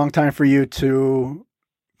took a long time for you to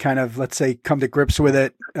kind of, let's say, come to grips with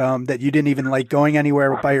it, that you didn't even like going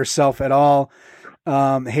anywhere by yourself at all,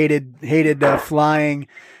 hated flying.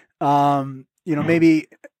 Maybe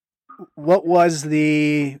what was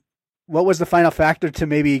the final factor to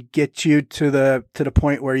maybe get you to the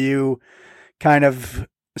point where you kind of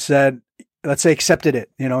said, let's say, accepted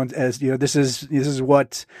it, this is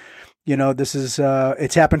what,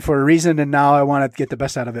 it's happened for a reason, and now I want to get the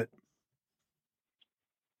best out of it.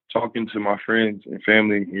 Talking to my friends and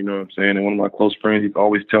family, what I'm saying? And one of my close friends, he's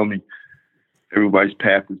always telling me everybody's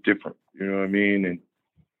path is different, you know what I mean? And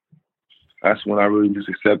that's when I really just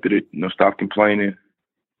accepted it, stop complaining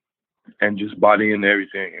and just bought into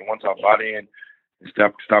everything. And once I bought in and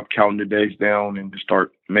stop counting the days down and just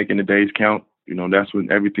start making the days count, that's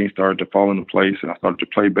when everything started to fall into place and I started to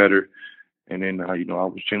play better. And then, I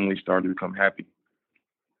was genuinely starting to become happy.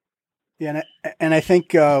 Yeah, and I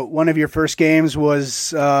think one of your first games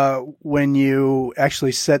was when you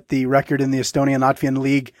actually set the record in the Estonian Latvian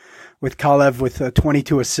League with Kalev with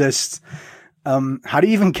 22 assists. How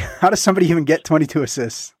does somebody even get 22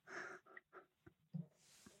 assists?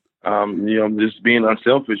 Just being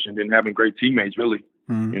unselfish and then having great teammates, really.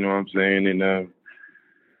 Mm-hmm. You know what I'm saying? And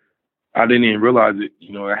I didn't even realize it,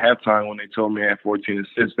 at halftime when they told me I had 14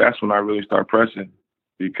 assists, that's when I really started pressing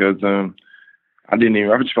because I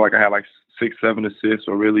just feel like I had like 6, 7 assists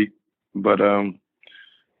or really. But,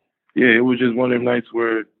 it was just one of them nights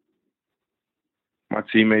where my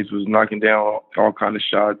teammates was knocking down all kind of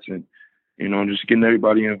shots and, just getting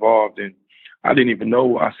everybody involved. And I didn't even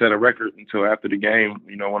know I set a record until after the game.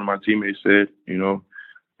 One of my teammates said, I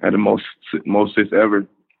had the most assists ever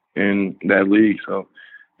in that league. So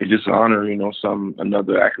it's just an honor,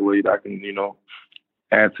 another accolade I can,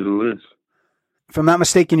 add to the list. if I'm not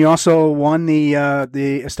mistaken, you also won the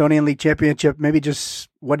Estonian League Championship. Maybe just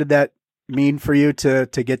what did that mean for you to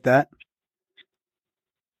get that?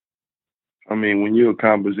 I mean, when you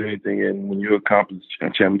accomplish anything and when you accomplish a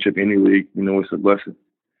championship in any league, it's a blessing.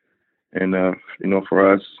 And,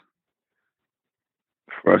 for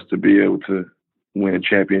us to be able to win a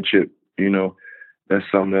championship, that's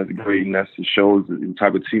something that's great. And that just shows the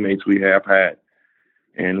type of teammates we have had.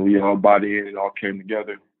 And we all bought in and all came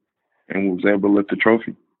together and was able to lift the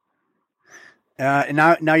trophy. And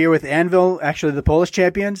now you're with Anwil, actually the Polish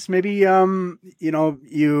champions. Maybe, you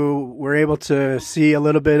were able to see a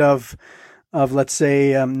little bit of let's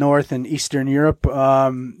say, North and Eastern Europe.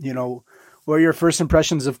 What are your first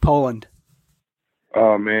impressions of Poland?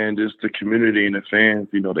 Oh, man, just the community and the fans,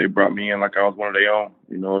 they brought me in like I was one of their own,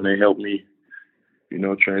 and they helped me,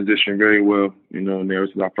 transition very well, and ever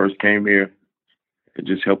since I first came here, it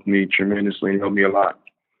just helped me tremendously and helped me a lot.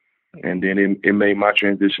 And then it made my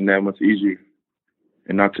transition that much easier.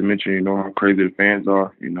 And not to mention, how crazy the fans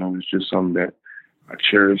are, it's just something that I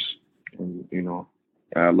cherish and,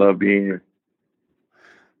 I love being here.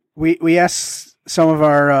 We asked some of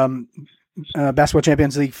our Basketball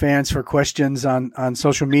Champions League fans for questions on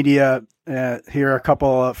social media. Here are a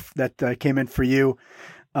couple that came in for you.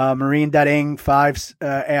 Marine Dating 5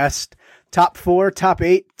 asked, top 4, top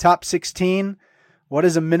 8, top 16. What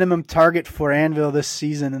is a minimum target for Anwil this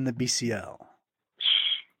season in the BCL?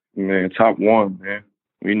 Man, top 1, man.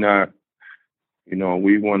 We not,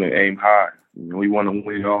 we want to aim high. We want to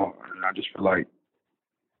win it all. And I just feel like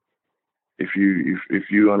if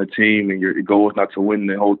you're on a team and your goal is not to win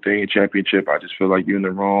the whole thing, championship, I just feel like you're in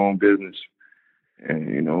the wrong business.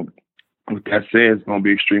 And, with that said, it's going to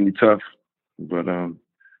be extremely tough. But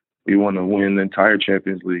we want to win the entire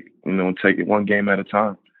Champions League, and take it one game at a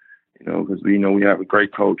time, because we have a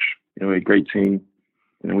great coach, a great team,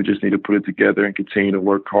 and we just need to put it together and continue to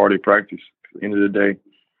work hard at practice. At the end of the day,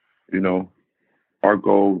 our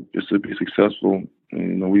goal is to be successful.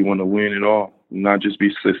 And, we want to win it all, not just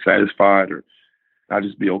be satisfied or not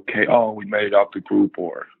just be okay. Oh, we made it out the group,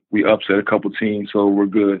 or we upset a couple teams, so we're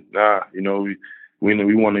good. Nah, we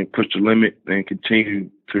want to push the limit and continue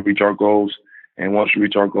to reach our goals. And once we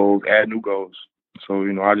reach our goals, add new goals. So,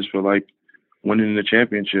 I just feel like winning the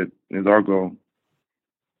championship is our goal.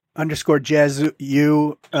 _Jazz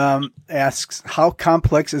U asks, how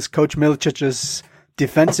complex is Coach Milicic's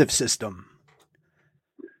defensive system?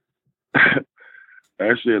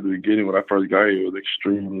 Actually, at the beginning, when I first got here, it was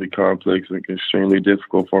extremely complex and extremely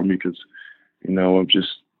difficult for me because,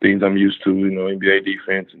 just things I'm used to, NBA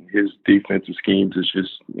defense, and his defensive schemes is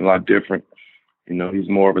just a lot different. He's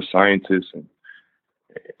more of a scientist. And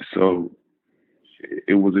so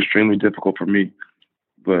it was extremely difficult for me.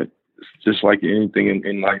 But it's just like anything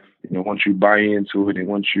in life, once you buy into it and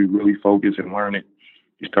once you really focus and learn it,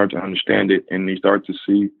 you start to understand it and you start to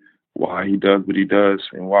see why he does what he does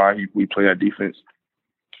and why we play that defense.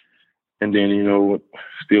 And then,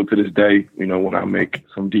 still to this day, when I make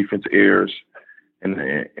some defense errors and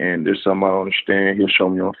there's something I don't understand, he'll show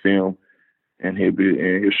me on film and he'll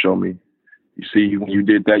show me, you see, when you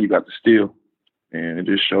did that, you got the steal. And it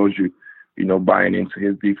just shows you, buying into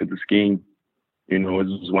his defensive scheme.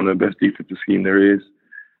 It's one of the best defensive scheme there is.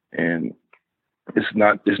 And it's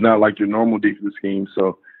not like your normal defensive scheme,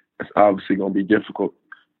 so it's obviously going to be difficult.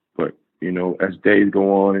 But, as days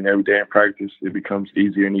go on and every day in practice, it becomes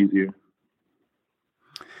easier and easier.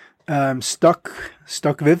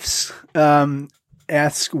 Stockvivs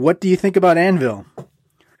asks, what do you think about Anwil?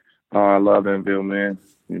 I love Anwil, man.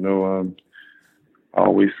 I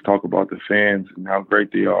always talk about the fans and how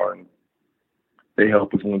great they are, and they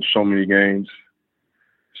help us win so many games.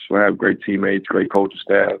 So I have great teammates, great coaching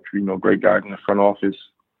staff, great guys in the front office,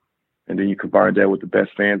 and then you combine that with the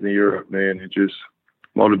best fans in Europe, man. It just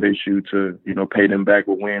motivates you to, pay them back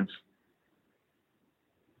with wins.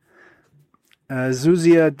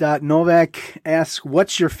 Zuzia.Novak asks,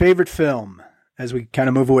 what's your favorite film? As we kind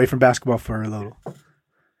of move away from basketball for a little.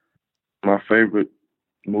 My favorite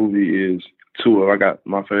movie is two.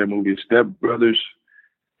 My favorite movie is Step Brothers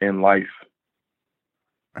and Life.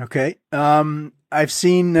 Okay. I've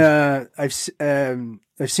seen that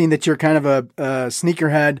you're kind of a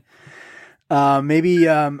sneakerhead. Maybe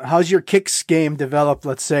how's your kicks game developed,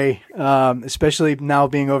 let's say, especially now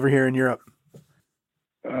being over here in Europe?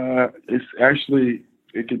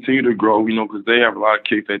 It continued to grow, because they have a lot of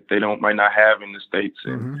kicks that they might not have in the States,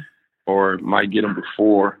 or might get them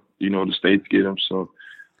before, the States get them. So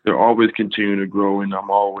they're always continuing to grow, and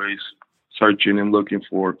I'm always searching and looking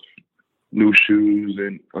for new shoes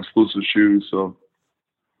and exclusive shoes. So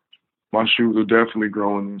my shoes are definitely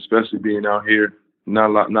growing, especially being out here. not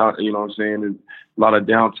a lot, not, you know what I'm saying, there's a lot of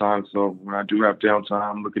downtime. So when I do have downtime,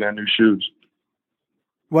 I'm looking at new shoes.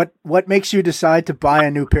 What makes you decide to buy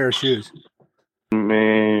a new pair of shoes?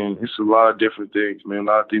 Man, it's a lot of different things, man. A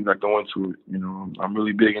lot of things that go into it. You know, I'm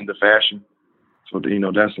really big into fashion. So, you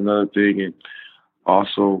know, that's another thing. And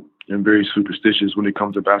also, I'm very superstitious when it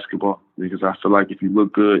comes to basketball because I feel like if you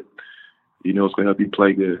look good, you know, it's going to help you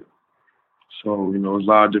play good. So, you know, there's a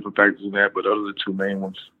lot of different factors in that, but those are the two main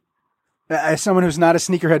ones. As someone who's not a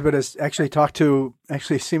sneakerhead, but has actually talked to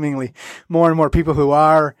seemingly more and more people who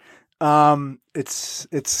are, I'm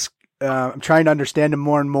trying to understand them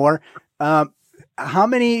more and more. How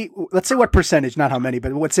many, let's say what percentage, not how many,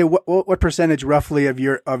 but let's say what percentage roughly of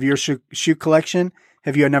your shoe collection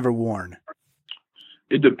have you never worn?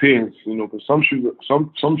 It depends, you know, because some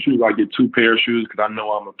shoes I get 2 pair of shoes because I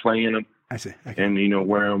know I'm going to play in them. I see. Okay. And, you know,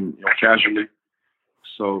 wear them, you know, casually.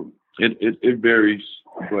 So it varies,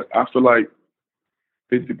 but I feel like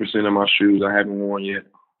 50% of my shoes I haven't worn yet.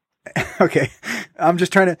 Okay. I'm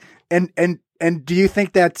just trying to, and do you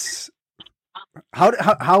think that's,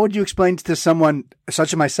 how would you explain to someone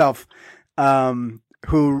such as myself,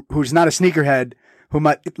 who's not a sneakerhead, who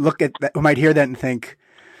might hear that and think,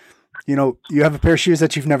 you know, you have a pair of shoes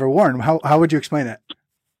that you've never worn. How would you explain that?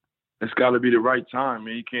 It's got to be the right time,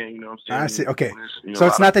 man. You can't, you know what I'm saying? I see. Okay. You know, So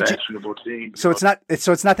it's not that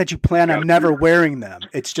it's not that you plan on never wearing them.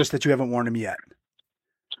 It's just that you haven't worn them yet.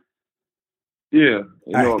 Yeah.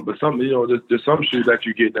 You know, but some, you know, there's some shoes that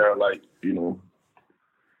you get that are like, you know,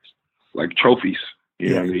 like trophies.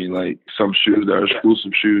 You know what I mean? Like some shoes that are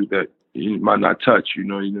exclusive shoes that you might not touch, you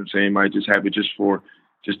know what I'm saying? You might just have it just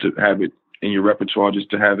to have it in your repertoire, just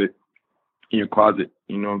to have it in your closet,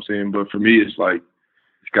 you know what I'm saying? But for me, it's like,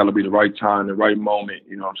 it's got to be the right time, the right moment,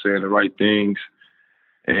 you know what I'm saying, the right things.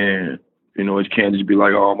 And, you know, it can't just be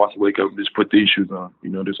like, oh, I'm about to wake up and just put these shoes on. You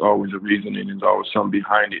know, there's always a reason and there's always something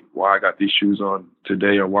behind it, why I got these shoes on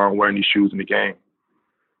today or why I'm wearing these shoes in the game.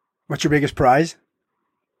 What's your biggest prize,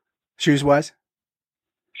 shoes-wise?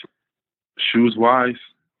 Shoes-wise,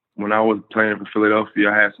 when I was playing for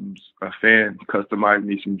Philadelphia, I had a fan customize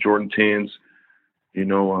me some Jordan 10s, you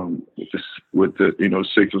know, with the, you know,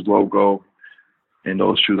 Sixers logo. And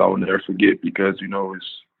those shoes I will never forget because, you know,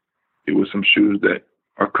 it was some shoes that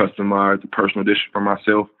are customized, a personal edition for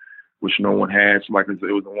myself, which no one had. So like it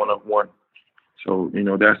was a one-of-one. So, you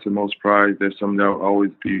know, that's the most pride. That's something that will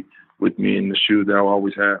always be with me in the shoes that I'll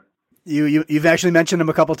always have. You've actually mentioned them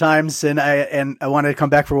a couple times, and I wanted to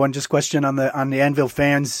come back for one just question on the Anvil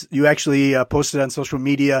fans. You actually posted on social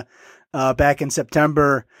media back in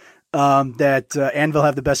September that Anvil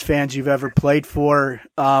have the best fans you've ever played for.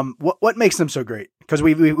 What makes them so great? Because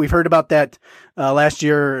we've heard about that last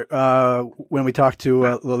year when we talked to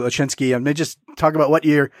Lachinsky. I mean, just talk about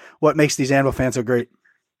what makes these Anvil fans so great.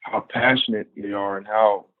 How passionate they are and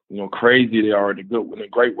how, you know, crazy they are in a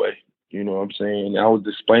great way. You know what I'm saying? I was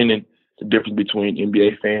explaining the difference between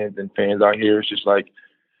NBA fans and fans out here. It's just like,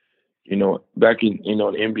 you know, back in, you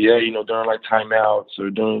know, the NBA, you know, during like timeouts or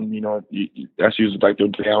during, you know, that's usually like their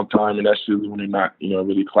downtime, and that's usually when they're not, you know,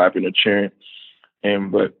 really clapping or cheering.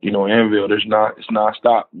 But, you know, Anvil, it's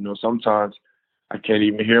nonstop. You know, sometimes I can't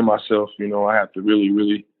even hear myself. You know, I have to really,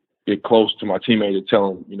 really get close to my teammate to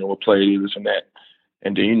tell them, you know, what play it is, this and that.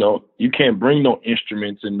 And then, you know, you can't bring no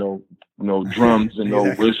instruments and no drums and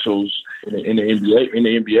no whistles in the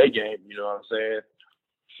NBA game. You know what I'm saying?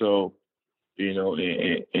 So, you know,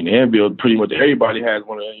 in Anvil, pretty much everybody has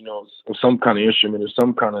one of, you know, some kind of instrument or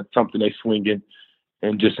some kind of something they swinging,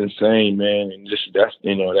 and just insane, man. And just that's,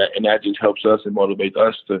 you know, that just helps us and motivates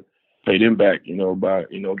us to pay them back, you know, by,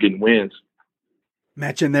 you know, getting wins.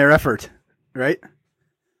 Matching their effort, right?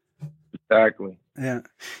 Exactly. Yeah.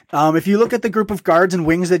 If you look at the group of guards and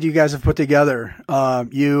wings that you guys have put together,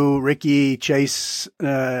 you, Ricky, Chase,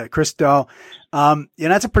 Christo,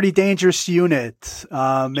 that's a pretty dangerous unit.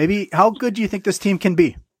 Maybe how good do you think this team can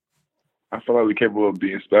be? I feel like we're capable of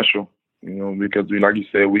being special, you know, because like you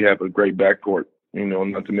said, we have a great backcourt, you know,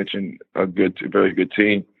 not to mention a very good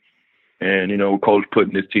team. And, you know, coach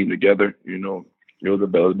putting this team together, you know, it was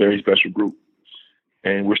a very special group.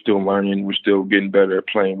 And we're still learning. We're still getting better at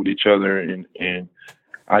playing with each other. And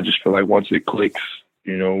I just feel like once it clicks,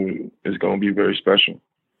 you know, it's going to be very special.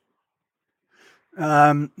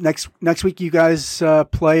 Next week, you guys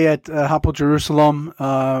play at Hapoel Jerusalem.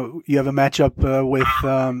 You have a matchup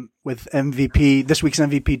with MVP, this week's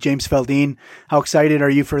MVP, James Feldein. How excited are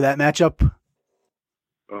you for that matchup?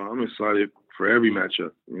 I'm excited for every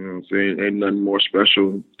matchup. You know what I'm saying? Ain't nothing more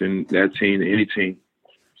special than that team, than any team.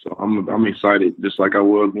 So I'm excited, just like I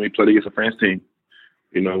was when we played against a France team.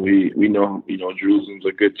 You know, we know, you know, Jerusalem's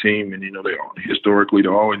a good team, and, you know, historically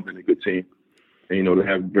they've always been a good team. And, you know, they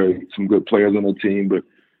have some good players on the team, but,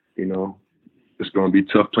 you know, it's going to be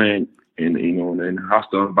tough playing in, you know, in a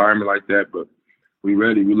hostile environment like that. But we're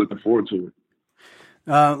ready. We're looking forward to it.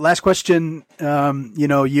 Last question. You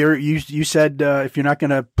know, you said if you're not going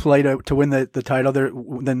to play to win the title,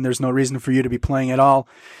 then there's no reason for you to be playing at all.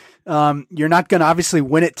 You're not going to obviously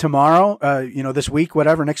win it tomorrow, you know, this week,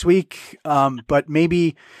 whatever, next week. But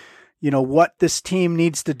maybe, you know, what this team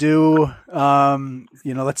needs to do,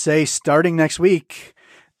 you know, let's say starting next week,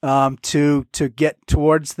 to get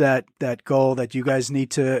towards that goal that you guys need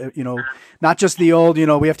to, you know, not just the old, you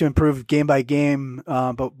know, we have to improve game by game,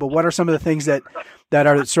 but what are some of the things that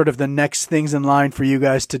are sort of the next things in line for you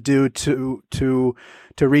guys to do to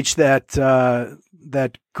reach that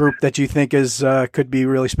group that you think is could be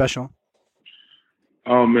really special?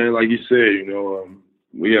 Oh man, like you said, you know,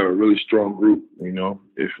 we have a really strong group, you know,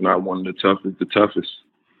 if not one of the toughest.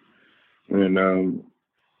 And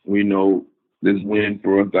we know this win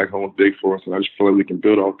for us back home is big for us, and I just feel like we can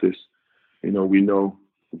build off this. You know, we know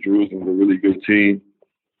Jerusalem's a really good team.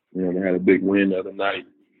 You know, they had a big win the other night.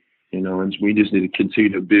 You know, and we just need to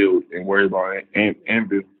continue to build and worry about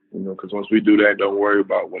Anwil. You know, because once we do that, don't worry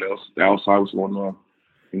about what else the outside was going on.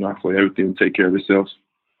 You know, I feel like everything will take care of itself.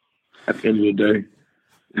 At the end of the day,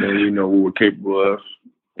 you know what we're capable of,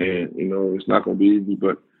 and you know it's not going to be easy,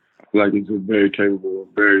 but I feel like it's a very capable,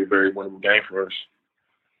 very, very winnable game for us.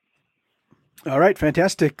 All right,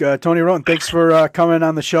 fantastic. Tony Wroten, thanks for coming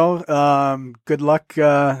on the show. Good luck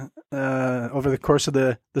over the course of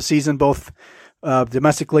the season, both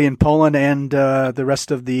domestically in Poland and the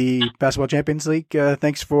rest of the Basketball Champions League.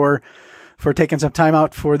 Thanks for taking some time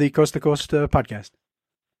out for the Coast to Coast podcast.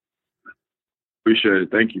 Appreciate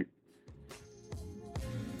it. Thank you.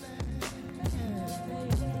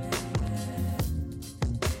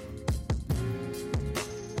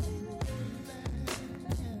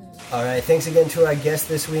 All right, thanks again to our guest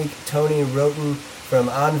this week, Tony Wroten from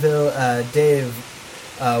Anwil. Dave,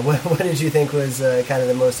 what did you think was kind of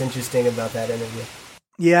the most interesting about that interview?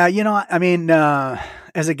 Yeah, you know, I mean,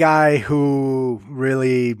 as a guy who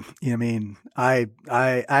really, you know, I mean, I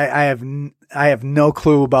have no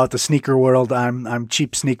clue about the sneaker world. I'm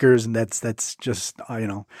cheap sneakers, and that's just, you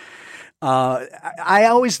know. I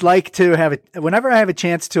always like to have it whenever I have a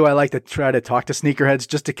chance to. I like to try to talk to sneakerheads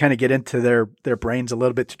just to kind of get into their brains a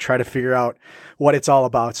little bit to try to figure out what it's all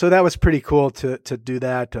about. So that was pretty cool to do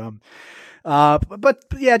that. But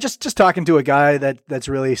yeah, just talking to a guy that's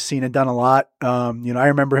really seen and done a lot. You know, I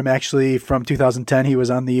remember him actually from 2010. He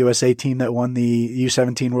was on the USA team that won the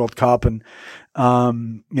U17 World Cup, and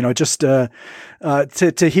you know, just to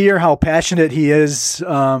hear how passionate he is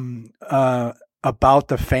about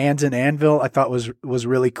the fans in Anwil, I thought was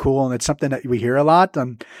really cool, and it's something that we hear a lot.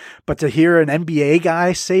 But to hear an NBA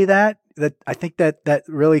guy say that I think that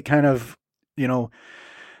really kind of, you know,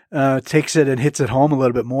 takes it and hits it home a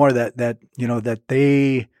little bit more. That you know that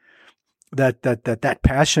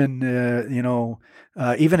passion, you know,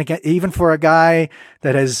 even for a guy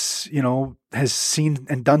that has seen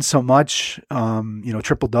and done so much, you know,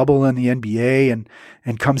 triple-double in the NBA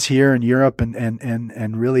and comes here in Europe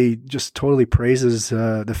and really just totally praises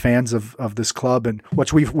the fans of this club, and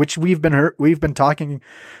which we've been talking,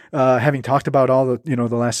 having talked about all the, you know,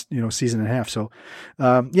 the last, you know, season and a half. So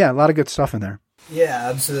yeah, a lot of good stuff in there. Yeah,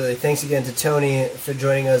 absolutely. Thanks again to Tony for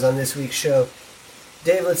joining us on this week's show.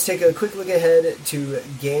 Dave, let's take a quick look ahead to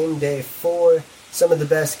Game Day 4. Some of the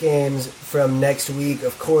best games from next week.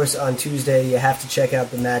 Of course, on Tuesday, you have to check out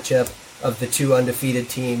the matchup of the two undefeated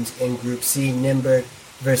teams in Group C, Nymburk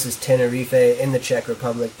versus Tenerife in the Czech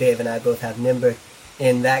Republic. Dave and I both have Nymburk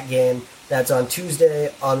in that game. That's on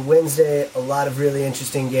Tuesday. On Wednesday, a lot of really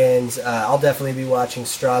interesting games. I'll definitely be watching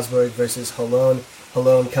Strasbourg versus Holon.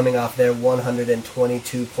 Holon coming off their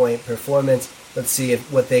 122-point performance. Let's see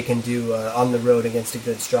what they can do on the road against a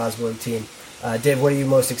good Strasbourg team. Dave, what are you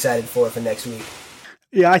most excited for next week?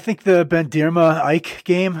 Yeah, I think the Bendirma Ike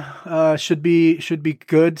game should be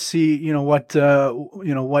good. See, you know what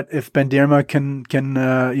if Bendirma can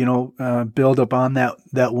build upon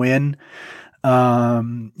that win.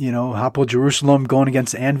 You know, Hapoel Jerusalem going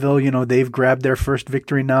against Anwil, you know, they've grabbed their first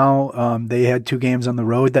victory now. They had 2 games on the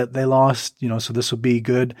road that they lost, you know, so this will be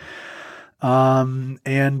good. Yeah,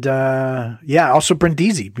 also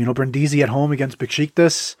Brindisi, you know, Brindisi at home against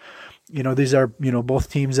Besiktas. You know, these are, you know,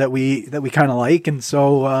 both teams that we kind of like. And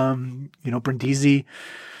so, you know, Brindisi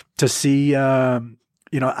to see,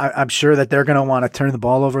 you know, I'm sure that they're going to want to turn the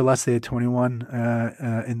ball over less. They had 21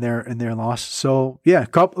 in their loss. So yeah, a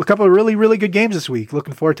couple of really, really good games this week.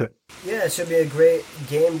 Looking forward to it. Yeah, it should be a great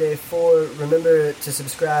Game Day 4. Remember to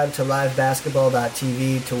subscribe to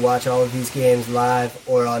livebasketball.tv to watch all of these games live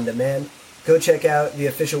or on demand. Go check out the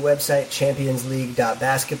official website,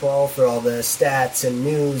 championsleague.basketball, for all the stats and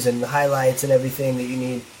news and highlights and everything that you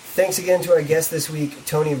need. Thanks again to our guest this week,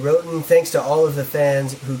 Tony Wroten. Thanks to all of the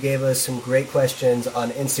fans who gave us some great questions on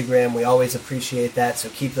Instagram. We always appreciate that, so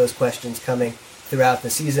keep those questions coming throughout the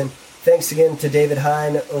season. Thanks again to David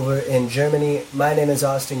Hein over in Germany. My name is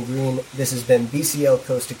Austin Green. This has been BCL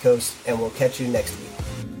Coast to Coast, and we'll catch you next week.